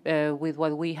 with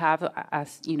what we have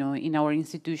as, in our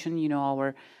institution,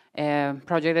 our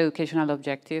project educational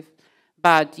objective.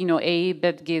 But,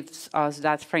 ABET gives us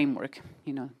that framework,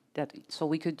 so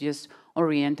we could just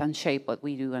orient and shape what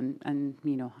we do. And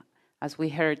as we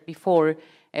heard before,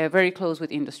 very close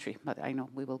with industry. But I know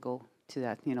we will go to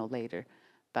that, later.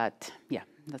 But yeah,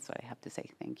 that's what I have to say.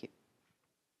 Thank you.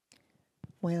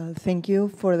 Well, thank you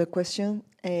for the question.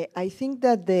 I think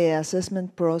that the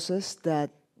assessment process that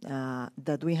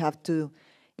we have to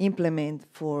implement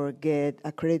for get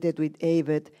accredited with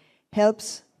ABET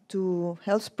helps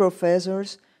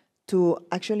professors to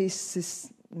actually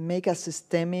make a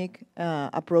systemic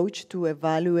approach to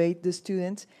evaluate the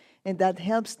students, and that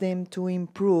helps them to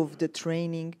improve the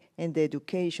training and the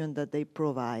education that they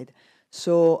provide.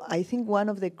 So I think one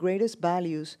of the greatest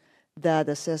values that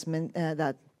assessment,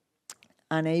 that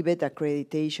an ABET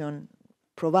accreditation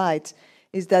provides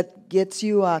is that gets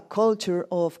you a culture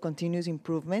of continuous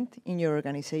improvement in your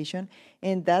organization,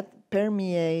 and that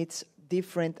permeates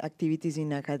different activities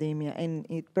in academia, and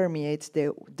it permeates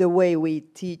the way we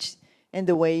teach and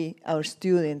the way our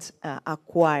students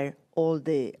acquire all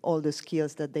the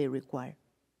skills that they require.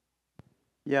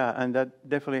 Yeah, and that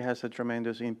definitely has a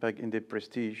tremendous impact in the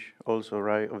prestige also,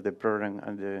 right, of the program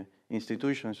and the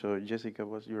institution. So Jessica,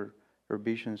 what's your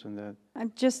visions on that?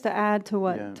 Just to add to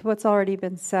what's already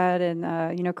been said,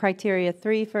 and criteria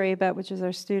 3 for ABET, which is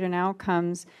our student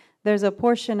outcomes, there's a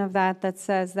portion of that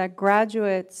says that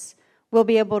graduates will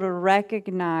be able to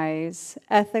recognize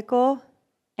ethical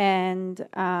and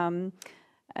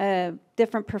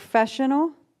different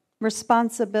professional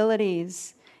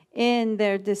responsibilities in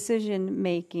their decision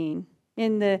making,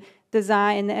 in the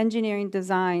design, in the engineering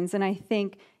designs. And I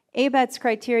think ABET's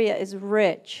criteria is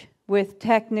rich with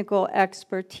technical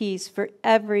expertise for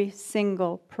every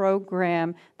single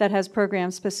program that has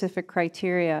program-specific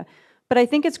criteria. But I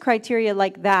think it's criteria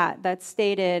like that, that's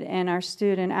stated in our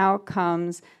student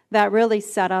outcomes, that really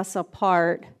set us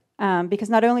apart. Because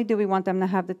not only do we want them to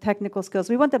have the technical skills,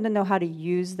 we want them to know how to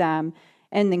use them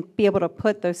and then be able to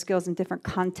put those skills in different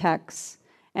contexts.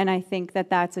 And I think that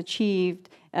that's achieved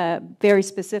very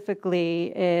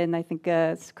specifically in, I think,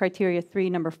 criteria 3,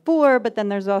 number 4, but then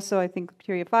there's also, I think,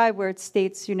 criteria 5, where it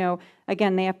states,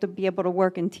 again, they have to be able to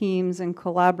work in teams and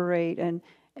collaborate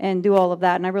and do all of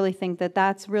that. And I really think that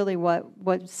that's really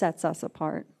what sets us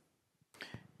apart.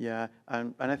 Yeah,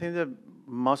 and I think that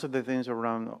most of the things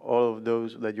around all of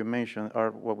those that you mentioned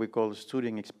are what we call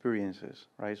student experiences,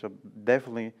 right? So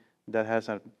definitely that has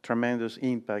a tremendous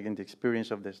impact in the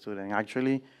experience of the student.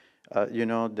 Actually, you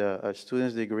know, the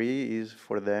student's degree is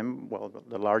for them, well,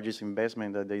 the largest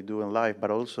investment that they do in life, but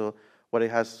also what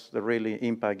it has the really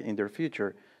impact in their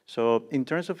future. So in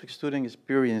terms of student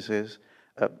experiences,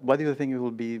 what do you think it will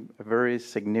be a very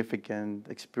significant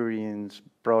experience,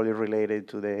 probably related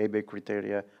to the ABET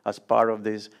criteria as part of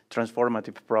this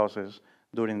transformative process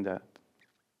during that?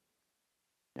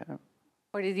 Yeah.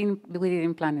 We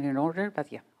didn't plan it in order,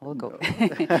 but yeah, we'll go.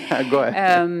 Go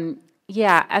ahead.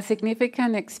 Yeah, a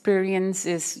significant experience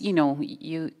is, you know,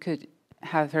 you could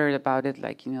have heard about it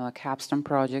like, you know, a capstone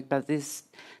project, but this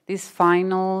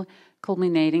final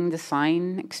culminating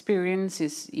design experience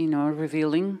is, you know,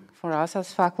 revealing for us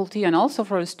as faculty and also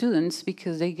for students,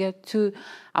 because they get to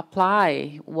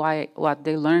apply what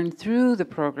they learned through the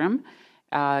program.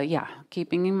 Yeah,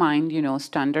 keeping in mind, you know,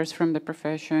 standards from the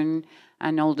profession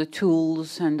and all the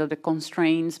tools and all the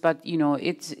constraints, but, you know,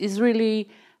 it's really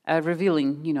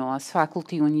revealing, you know, as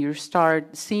faculty when you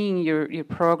start seeing your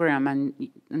program,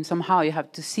 and somehow you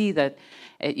have to see that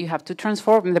you have to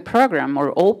transform the program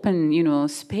or open, you know,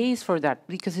 space for that,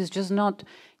 because it's just not,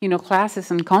 you know,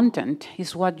 classes and content,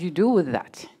 it's what you do with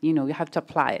that, you know, you have to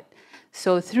apply it.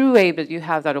 So through ABET, you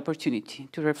have that opportunity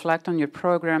to reflect on your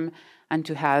program and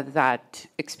to have that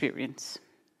experience.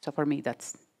 So for me,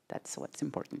 that's what's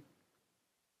important.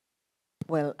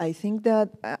 Well, I think that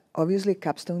obviously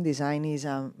capstone design is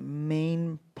a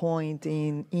main point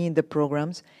in the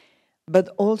programs, but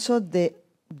also the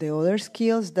other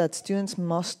skills that students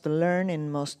must learn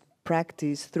and must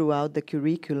practice throughout the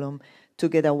curriculum to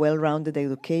get a well-rounded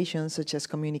education, such as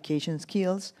communication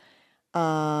skills,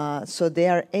 so they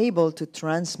are able to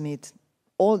transmit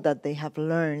all that they have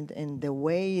learned and the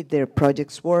way their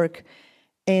projects work,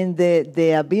 and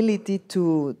the ability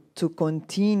to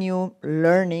continue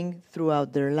learning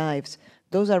throughout their lives.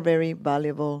 Those are very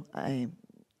valuable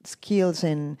skills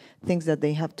and things that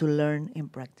they have to learn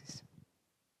and practice.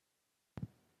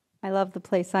 I love the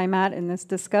place I'm at in this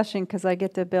discussion because I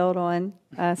get to build on,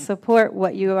 support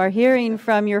what you are hearing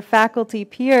from your faculty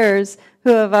peers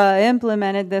who have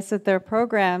implemented this at their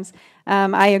programs.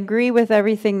 I agree with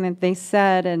everything that they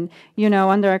said, and, you know,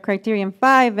 under our Criterion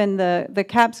 5 and the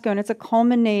capstone, it's a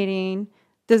culminating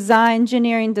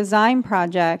engineering design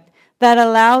project that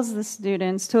allows the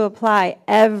students to apply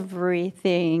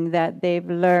everything that they've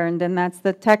learned, and that's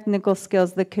the technical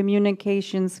skills, the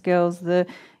communication skills, the,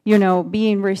 you know,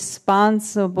 being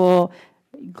responsible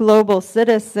global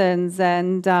citizens.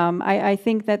 And I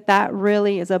think that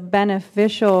really is a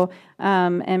beneficial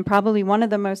and probably one of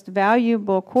the most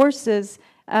valuable courses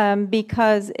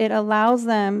because it allows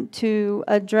them to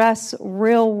address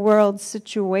real-world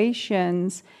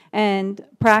situations and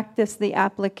practice the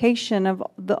application of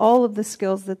all of the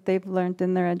skills that they've learned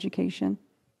in their education.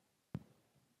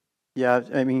 Yeah,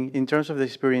 I mean, in terms of the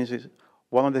experiences,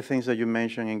 one of the things that you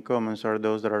mentioned in Commons are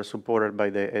those that are supported by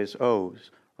the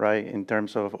SOs, right? In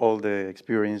terms of all the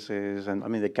experiences and, I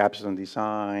mean, the capstone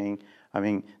design, I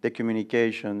mean, the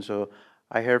communication. So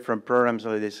I heard from programs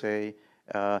that they say,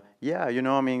 yeah, you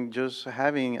know, I mean, just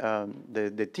having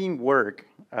the teamwork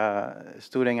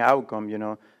student outcome, you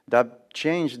know, that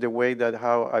changed the way that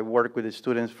how I work with the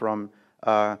students from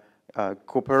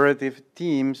cooperative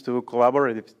teams to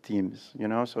collaborative teams, you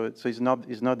know, so it's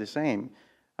not the same.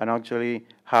 And actually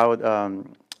how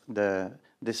the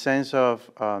sense of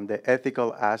the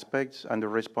ethical aspects and the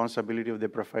responsibility of the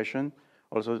profession,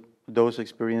 also those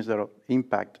experiences that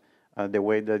impact the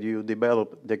way that you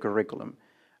develop the curriculum.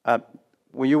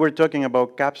 When you were talking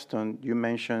about capstone, you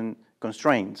mentioned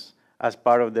constraints as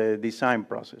part of the design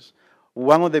process.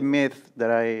 One of the myths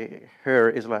that I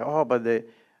heard is like, oh, but the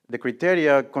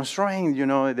criteria constrain, you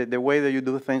know, the way that you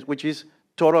do things, which is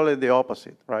totally the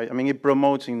opposite, right? I mean, it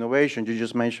promotes innovation. You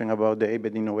just mentioned about the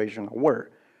ABET Innovation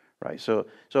Award, right? So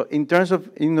in terms of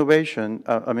innovation,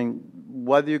 I mean,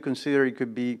 what do you consider it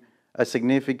could be a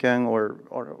significant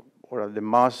or the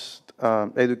most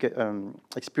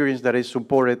experience that is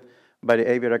supported by the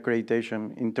ABET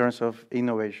accreditation in terms of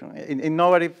innovation,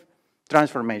 innovative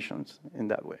transformations in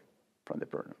that way from the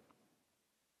program?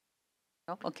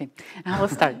 Oh, okay, I will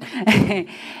start.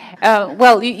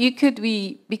 Well, you could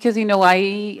be, because, you know,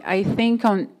 I think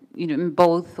on, you know, in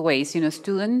both ways, you know,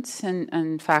 students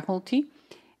and faculty,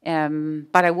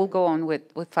 but I will go on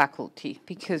with faculty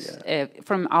because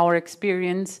from our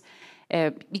experience,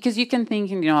 because you can think,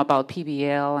 you know, about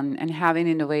PBL and having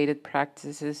innovative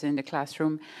practices in the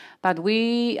classroom, but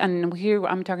and here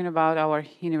I'm talking about our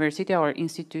university, our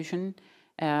institution,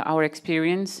 our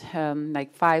experience,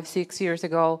 like 5-6 years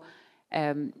ago.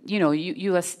 You know,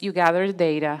 you gather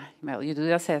data, well, you do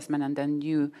the assessment, and then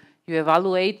you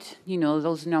evaluate, you know,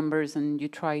 those numbers, and you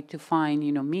try to find,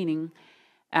 you know, meaning.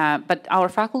 But our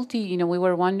faculty, you know, we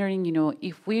were wondering, you know,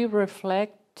 if we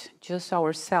reflect just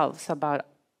ourselves about,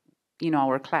 you know,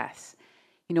 our class,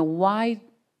 you know, why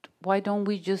don't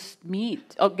we just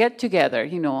meet or get together,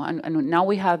 you know, and now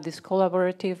we have these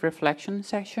collaborative reflection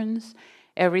sessions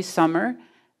every summer,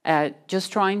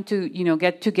 just trying to, you know,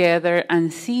 get together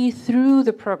and see through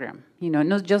the program, you know,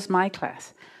 not just my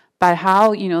class, but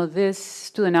how, you know, this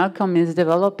student outcome is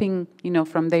developing, you know,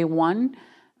 from day one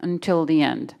until the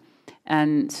end.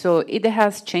 And so it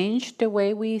has changed the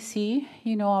way we see,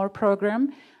 you know, our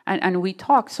program, and we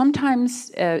talk.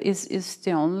 Sometimes is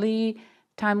the only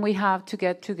time we have to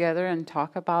get together and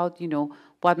talk about, you know,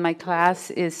 what my class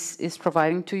is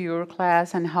providing to your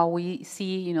class and how we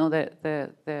see, you know,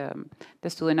 the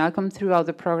student outcome throughout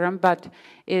the program, but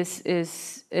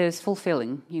is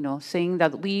fulfilling, you know, seeing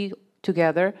that we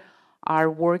together are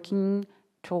working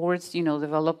towards, you know,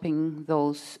 developing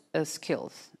those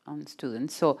skills on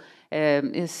students. So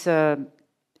it's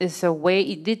a way,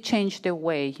 it did change the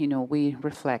way, you know, we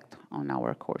reflect on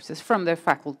our courses from the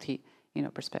faculty, you know,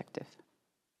 perspective.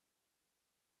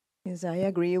 Yes, I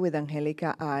agree with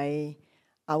Angelica. I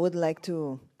would like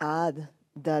to add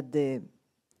that the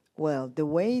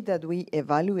way that we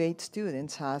evaluate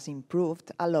students has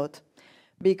improved a lot,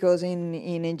 because in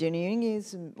engineering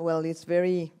it's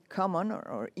very common,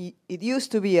 or it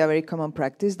used to be a very common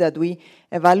practice that we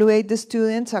evaluate the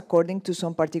students according to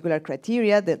some particular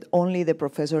criteria that only the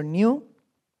professor knew.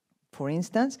 For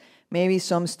instance, maybe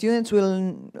some students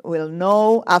will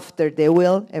know after they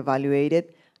will evaluate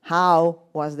it how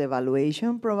was the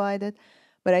evaluation provided.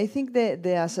 But I think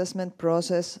the assessment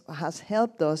process has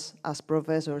helped us as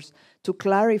professors to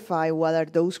clarify what are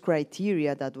those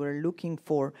criteria that we're looking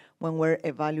for when we're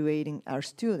evaluating our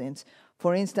students.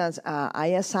 For instance, I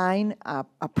assign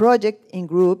a project in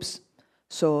groups,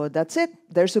 so that's it.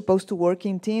 They're supposed to work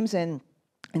in teams, and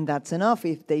that's enough.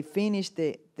 If they finish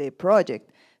the project,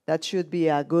 that should be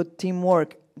a good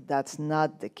teamwork. That's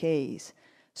not the case.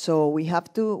 So we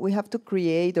have to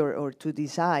create or to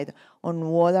decide on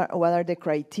what are the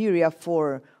criteria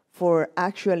for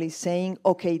actually saying,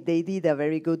 okay, they did a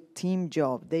very good team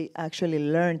job. They actually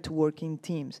learned to work in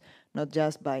teams, not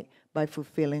just by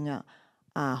fulfilling a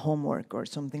homework or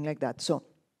something like that. So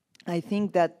I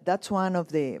think that's one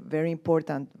of the very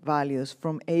important values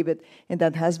from ABET, and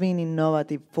that has been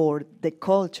innovative for the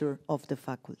culture of the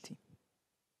faculty.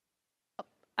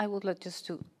 I would like just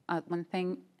to add one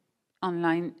thing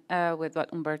online with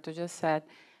what Humberto just said,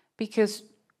 because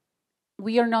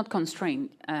we are not constrained.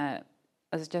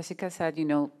 As Jessica said, you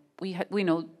know, we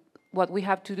know what we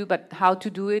have to do, but how to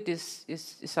do it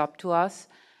is up to us.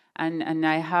 And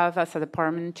I have, as a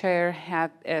department chair, have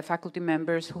faculty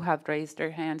members who have raised their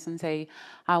hands and say,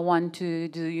 I want to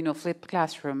do, you know, flipped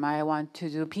classroom. I want to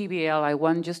do PBL. I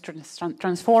want just to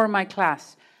transform my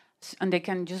class. And they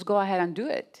can just go ahead and do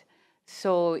it.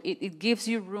 So it gives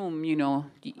you room, you know,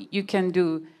 you can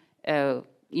do,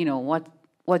 you know,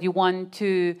 what you want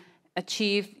to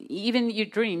achieve, even your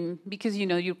dream, because, you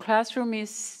know, your classroom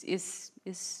is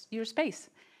your space.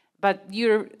 But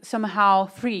you're somehow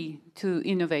free to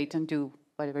innovate and do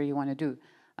whatever you want to do,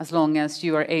 as long as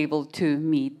you are able to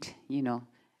meet, you know,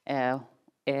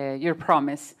 your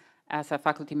promise as a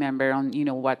faculty member on, you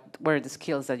know, what were the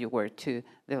skills that you were to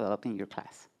develop in your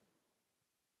class.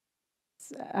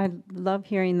 I love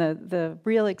hearing the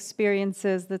real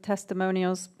experiences, the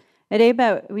testimonials. At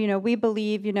ABET, you know, we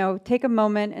believe, you know, take a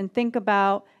moment and think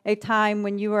about a time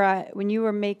when you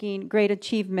were making great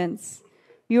achievements.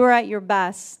 You were at your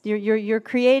best. You're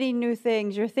creating new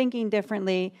things. You're thinking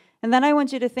differently. And then I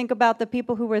want you to think about the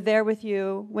people who were there with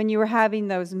you when you were having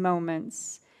those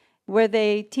moments. Were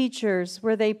they teachers?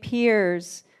 Were they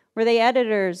peers? Were they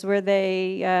editors? Were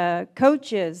they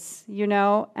coaches? You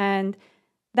know, and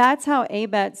that's how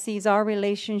ABET sees our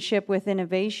relationship with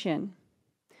innovation.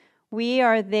 We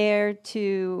are there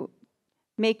to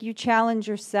make you challenge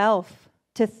yourself,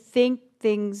 to think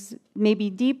things maybe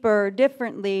deeper,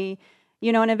 differently.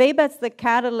 You know, and if ABET's the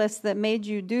catalyst that made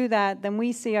you do that, then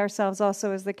we see ourselves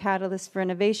also as the catalyst for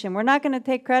innovation. We're not going to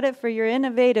take credit for your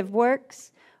innovative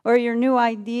works or your new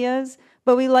ideas,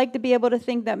 but we like to be able to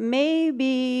think that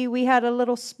maybe we had a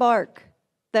little spark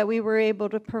that we were able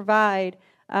to provide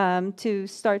to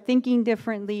start thinking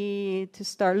differently, to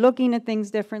start looking at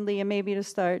things differently, and maybe to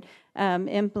start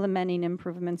implementing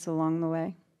improvements along the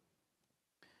way.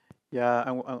 Yeah,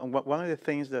 and one of the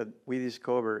things that we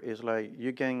discover is like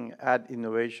you can add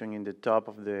innovation in the top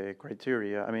of the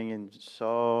criteria. I mean, in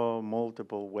so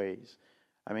multiple ways.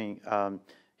 I mean,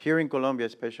 here in Colombia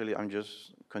especially, I'm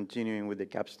just continuing with the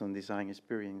capstone design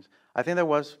experience. I think that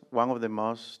was one of the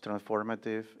most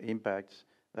transformative impacts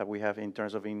that we have in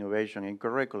terms of innovation in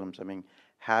curriculums. I mean,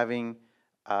 having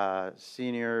a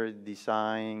senior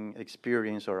design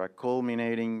experience or a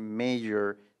culminating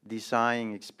major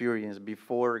design experience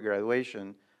before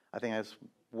graduation, I think that's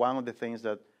one of the things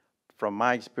that, from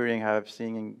my experience, I have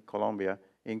seen in Colombia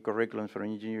in curriculums for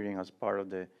engineering as part of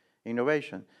the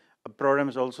innovation.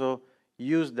 Programs also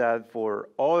use that for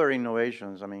other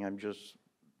innovations. I mean, I'm just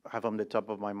have on the top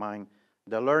of my mind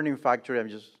the learning factory. I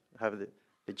just have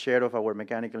the chair of our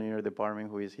mechanical engineering department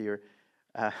who is here.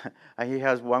 And he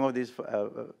has one of these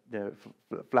the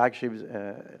flagship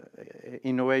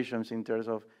innovations in terms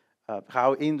of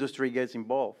how industry gets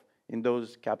involved in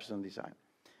those capstone design.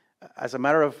 As a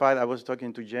matter of fact, I was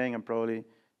talking to Jane and probably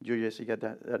you, Jessica,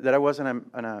 that I was on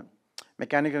a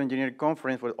mechanical engineering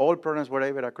conference where all programs were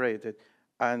ABET accredited,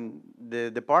 and the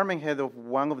department head of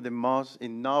one of the most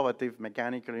innovative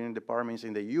mechanical engineering departments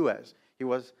in the US, he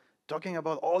was talking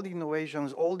about all the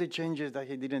innovations, all the changes that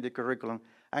he did in the curriculum,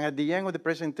 and at the end of the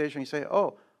presentation, he said,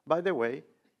 oh, by the way,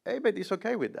 ABET is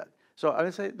okay with that. So I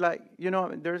would say, like, you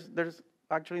know, there's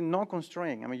actually no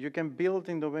constraint. I mean, you can build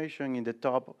innovation in the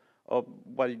top of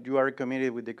what you are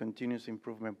committed with the continuous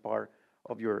improvement part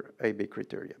of your ABET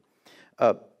criteria.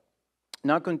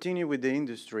 Now continue with the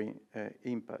industry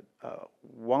impact.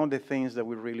 One of the things that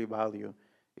we really value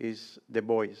is the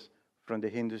voice from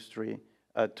the industry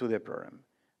to the program.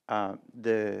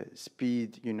 The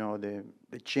speed, you know,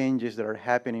 the changes that are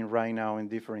happening right now in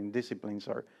different disciplines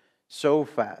are so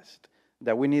fast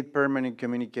that we need permanent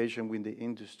communication with the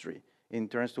industry in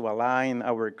terms to align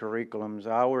our curriculums,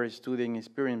 our student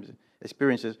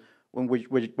experiences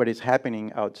with what is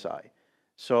happening outside.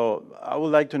 So I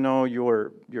would like to know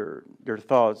your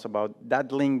thoughts about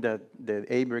that link that the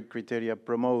ABET criteria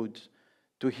promotes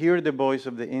to hear the voice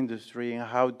of the industry and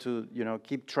how to, you know,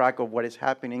 keep track of what is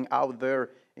happening out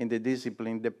there in the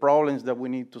discipline, the problems that we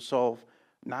need to solve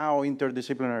now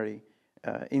interdisciplinary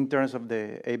in terms of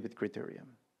the ABET criteria.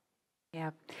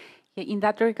 Yeah, in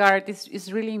that regard,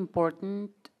 it's really important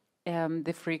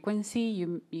the frequency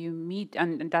you meet,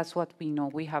 and that's what we know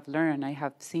we have learned. I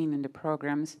have seen in the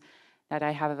programs that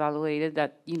I have evaluated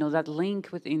that, you know, that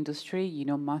link with industry, you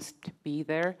know, must be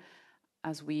there.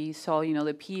 As we saw, you know,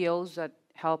 the POs that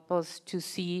help us to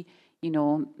see, you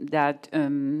know, that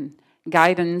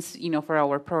guidance, you know, for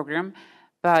our program.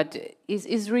 But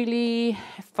it's really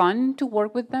fun to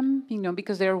work with them, you know,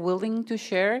 because they're willing to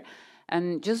share,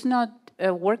 and just not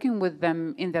working with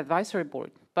them in the advisory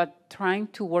board, but trying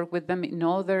to work with them in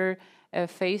other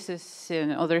phases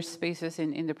and other spaces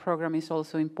in the program is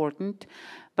also important.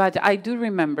 But I do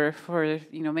remember, for,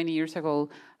 you know, many years ago,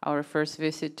 our first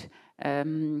visit,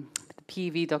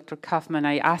 PV, Dr. Kaufman,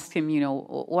 I asked him, you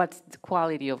know, what's the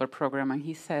quality of a program? And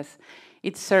he says,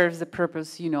 it serves the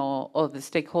purpose, you know, of the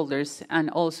stakeholders and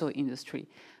also industry.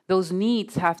 Those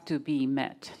needs have to be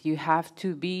met. You have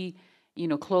to be, you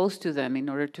know, close to them in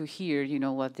order to hear, you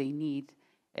know, what they need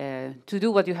to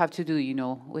do what you have to do, you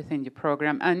know, within the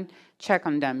program, and check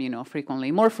on them, you know,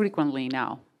 frequently, more frequently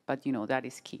now, but, you know, that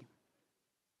is key.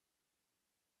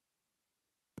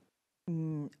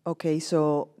 Okay,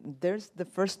 so there's the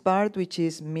first part, which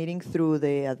is meeting through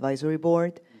the advisory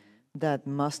board that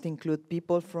must include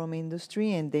people from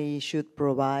industry, and they should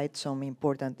provide some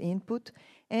important input.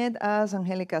 And as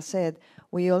Angelica said,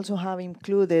 we also have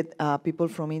included people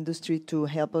from industry to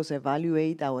help us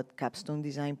evaluate our capstone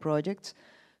design projects.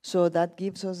 So that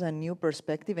gives us a new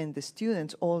perspective, and the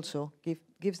students also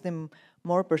gives them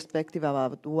more perspective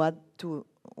about what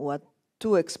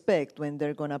to expect when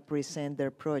they're going to present their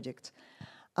projects.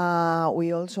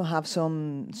 We also have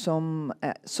some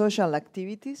social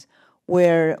activities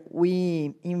where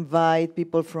we invite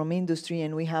people from industry,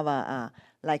 and we have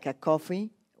like a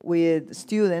coffee with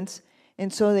students,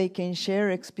 and so they can share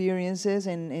experiences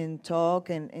and talk,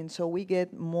 and so we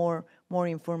get more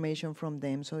information from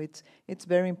them. So it's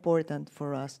very important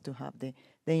for us to have the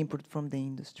input from the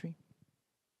industry.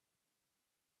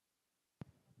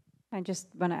 I just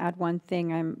want to add one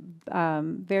thing.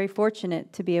 I'm very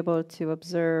fortunate to be able to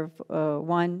observe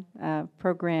one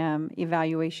program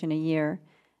evaluation a year,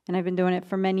 and I've been doing it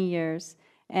for many years.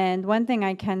 And one thing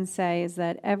I can say is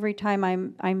that every time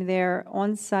I'm there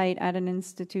on site at an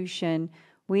institution,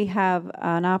 we have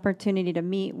an opportunity to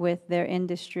meet with their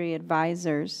industry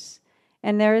advisors.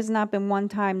 And there has not been one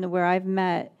time where I've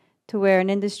met to where an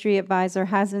industry advisor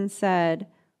hasn't said,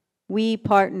 we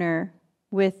partner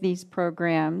with these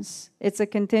programs. It's a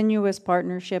continuous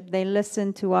partnership. They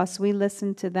listen to us, we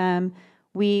listen to them.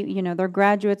 Their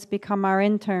graduates become our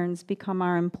interns, become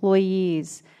our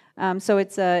employees. So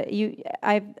it's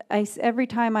every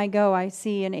time I go, I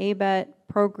see an ABET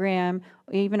program,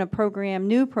 even a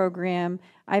new program.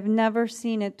 I've never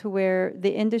seen it to where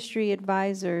the industry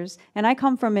advisors, and I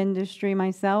come from industry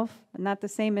myself, not the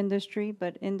same industry,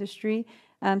 but industry.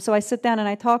 So I sit down and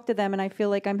I talk to them and I feel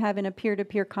like I'm having a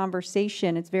peer-to-peer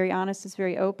conversation. It's very honest, it's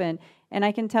very open. And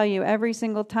I can tell you every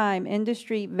single time,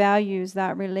 industry values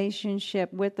that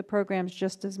relationship with the programs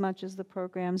just as much as the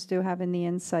programs do, having the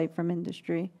insight from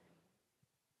industry.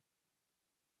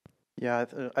 Yeah,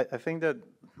 I think that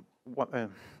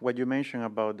what you mentioned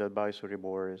about the advisory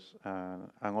boards and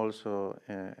also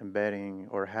embedding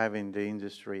or having the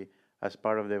industry as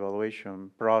part of the evaluation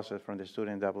process from the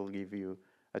student, that will give you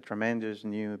a tremendous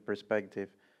new perspective.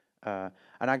 And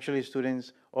actually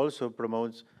students also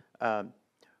promotes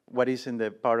what is in the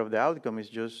part of the outcome is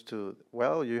just to,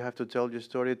 well, you have to tell your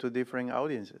story to different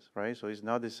audiences, right? So it's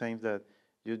not the same that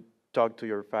you talk to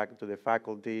the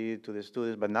faculty, to the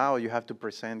students, but now you have to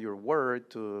present your work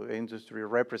to industry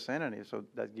representatives. So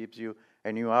that gives you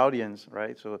a new audience,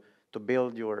 right? So to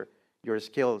build your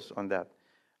skills on that.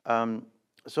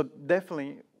 So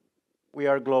definitely we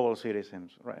are global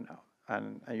citizens right now.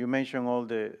 And you mentioned all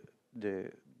the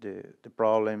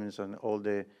problems and all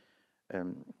the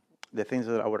things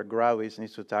that our graduates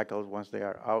need to tackle once they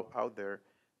are out there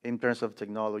in terms of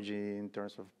technology, in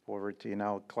terms of poverty,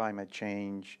 now climate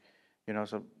change,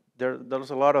 so there's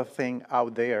a lot of things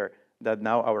out there that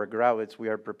now our graduates, we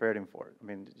are preparing for. I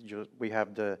mean, we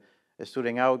have the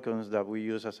student outcomes that we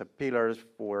use as a pillars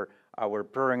for our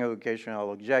program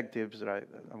educational objectives, right?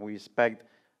 And we expect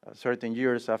certain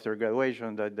years after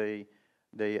graduation that they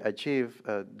achieve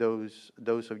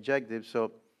those objectives.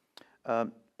 So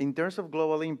in terms of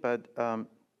global impact,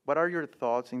 what are your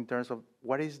thoughts in terms of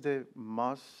what is the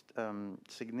most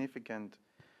significant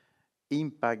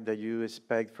impact that you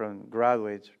expect from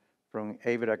graduates from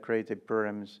ABET accredited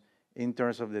programs in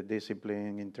terms of the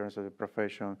discipline, in terms of the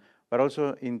profession, but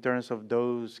also in terms of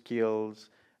those skills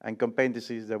and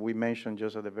competencies that we mentioned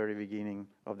just at the very beginning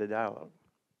of the dialogue?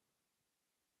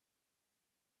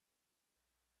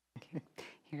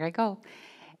 Here I go.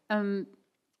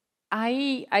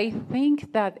 I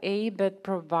think that ABET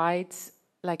provides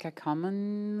like a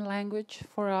common language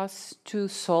for us to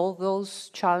solve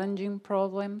those challenging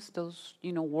problems, those,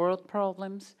 world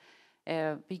problems,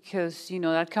 because,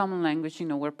 that common language,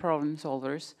 we're problem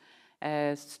solvers.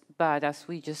 But as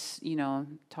we just,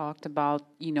 talked about,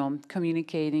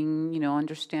 communicating,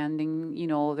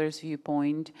 understanding, others'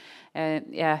 viewpoint,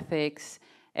 ethics,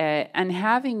 and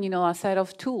having, a set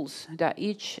of tools that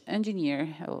each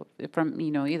engineer from,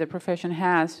 either profession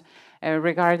has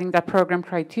regarding that program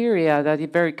criteria that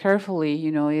it very carefully,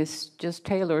 is just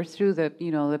tailored through the,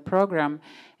 the program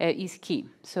is key.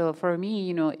 So for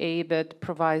me, ABET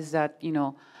provides that,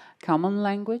 common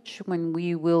language when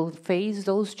we will face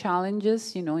those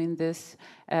challenges, in this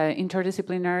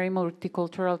interdisciplinary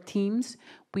multicultural teams,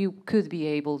 we could be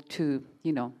able to,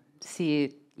 see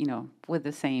it, with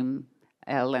the same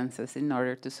lenses in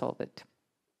order to solve it.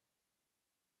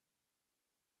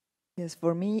 Yes,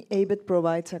 for me, ABET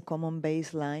provides a common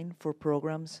baseline for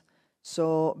programs.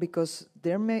 So, because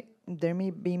there may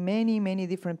be many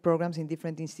different programs in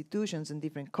different institutions and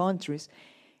different countries,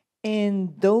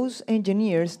 and those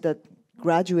engineers that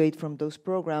graduate from those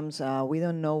programs, we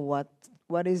don't know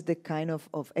what is the kind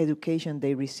of education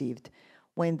they received.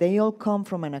 When they all come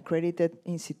from an accredited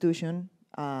institution,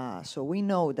 so we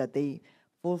know that they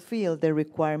fulfill the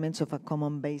requirements of a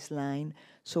common baseline.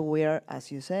 So we are,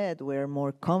 as you said, we're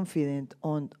more confident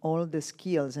on all the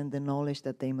skills and the knowledge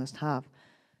that they must have.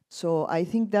 So I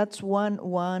think that's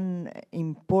one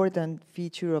important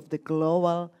feature of the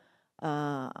global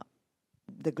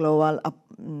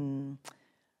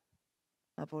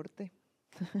aporte,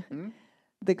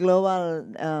 the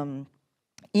global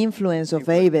influence of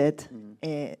ABET,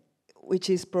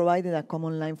 which is providing a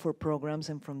common line for programs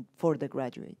and for the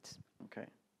graduates. Okay.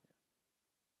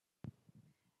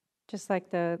 Just like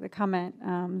the comment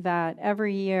that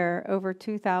every year over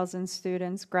 2,000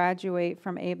 students graduate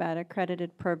from ABET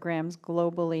accredited programs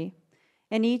globally.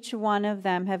 And each one of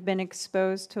them have been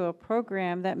exposed to a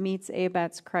program that meets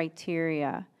ABET's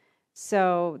criteria.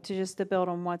 So to build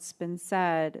on what's been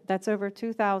said, that's over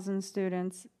 2,000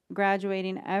 students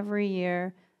graduating every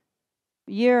year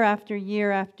year after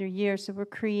year after year. So we're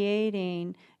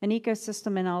creating an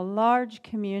ecosystem in a large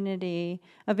community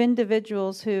of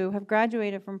individuals who have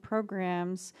graduated from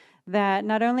programs that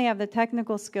not only have the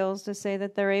technical skills to say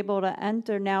that they're able to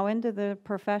enter now into the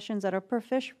professions that are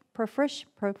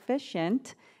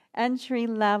proficient, entry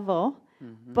level,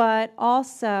 but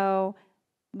also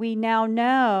we now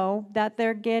know that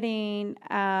they're getting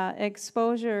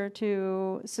exposure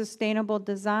to sustainable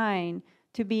design,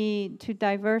 to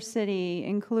diversity,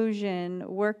 inclusion,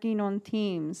 working on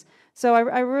teams. So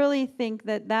I really think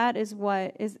that that is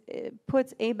what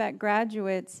puts ABET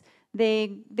graduates.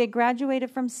 They graduated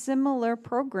from similar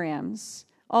programs,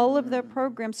 all of their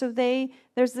programs. So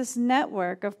there's this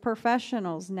network of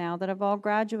professionals now that have all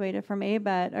graduated from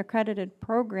ABET accredited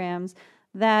programs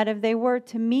that if they were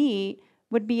to meet,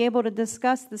 would be able to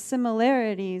discuss the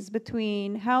similarities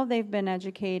between how they've been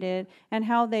educated and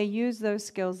how they use those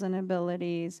skills and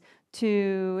abilities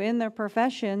to, in their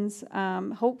professions,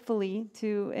 hopefully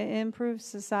to improve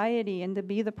society and to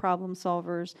be the problem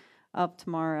solvers of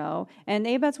tomorrow. And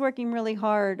ABET's working really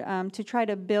hard to try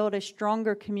to build a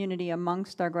stronger community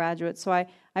amongst our graduates. So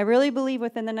I really believe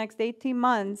within the next 18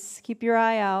 months, keep your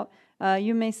eye out,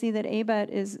 you may see that ABET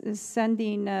is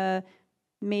sending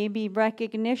maybe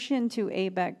recognition to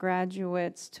ABET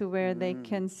graduates to where they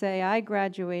can say, I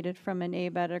graduated from an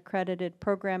ABET accredited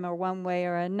program or one way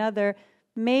or another,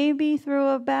 maybe through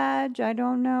a badge, I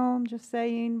don't know, I'm just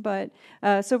saying. But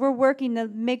so we're working to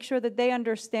make sure that they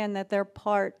understand that they're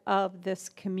part of this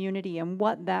community and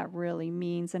what that really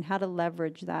means and how to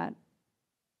leverage that.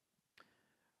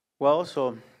 Well,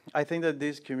 so I think that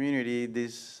this community,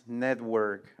 this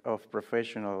network of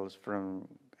professionals from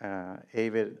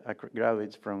ABET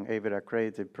graduates from ABET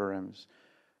accredited programs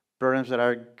that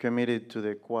are committed to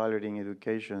the quality in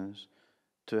education,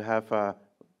 to have a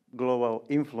global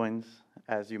influence,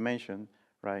 as you mentioned,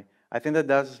 right? I think that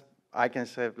that's, I can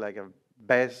say, like a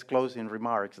best closing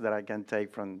remarks that I can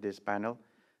take from this panel.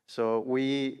 So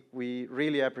we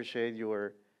really appreciate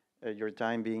your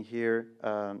time being here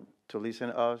to listen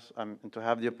to us and to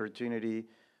have the opportunity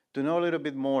to know a little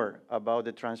bit more about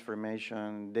the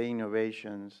transformation, the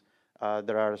innovations that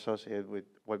are associated with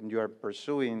what you are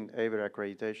pursuing ABET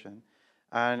accreditation.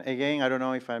 And again, I don't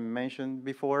know if I mentioned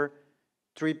before,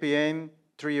 3 p.m.,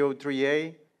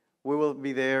 303A, we will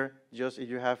be there just if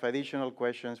you have additional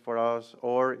questions for us,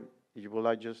 or if you would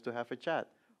like just to have a chat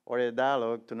or a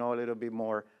dialogue to know a little bit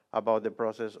more about the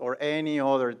process or any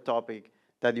other topic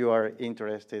that you are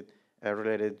interested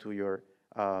related to your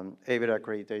ABET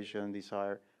accreditation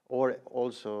desire, or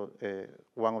also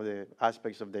one of the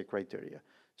aspects of the criteria.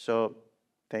 So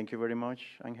thank you very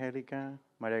much, Angelica,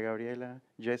 Maria Gabriela,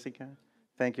 Jessica.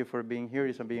 Thank you for being here.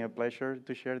 It's been a pleasure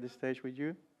to share the stage with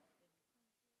you.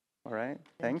 All right,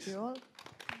 thanks. Thank you all.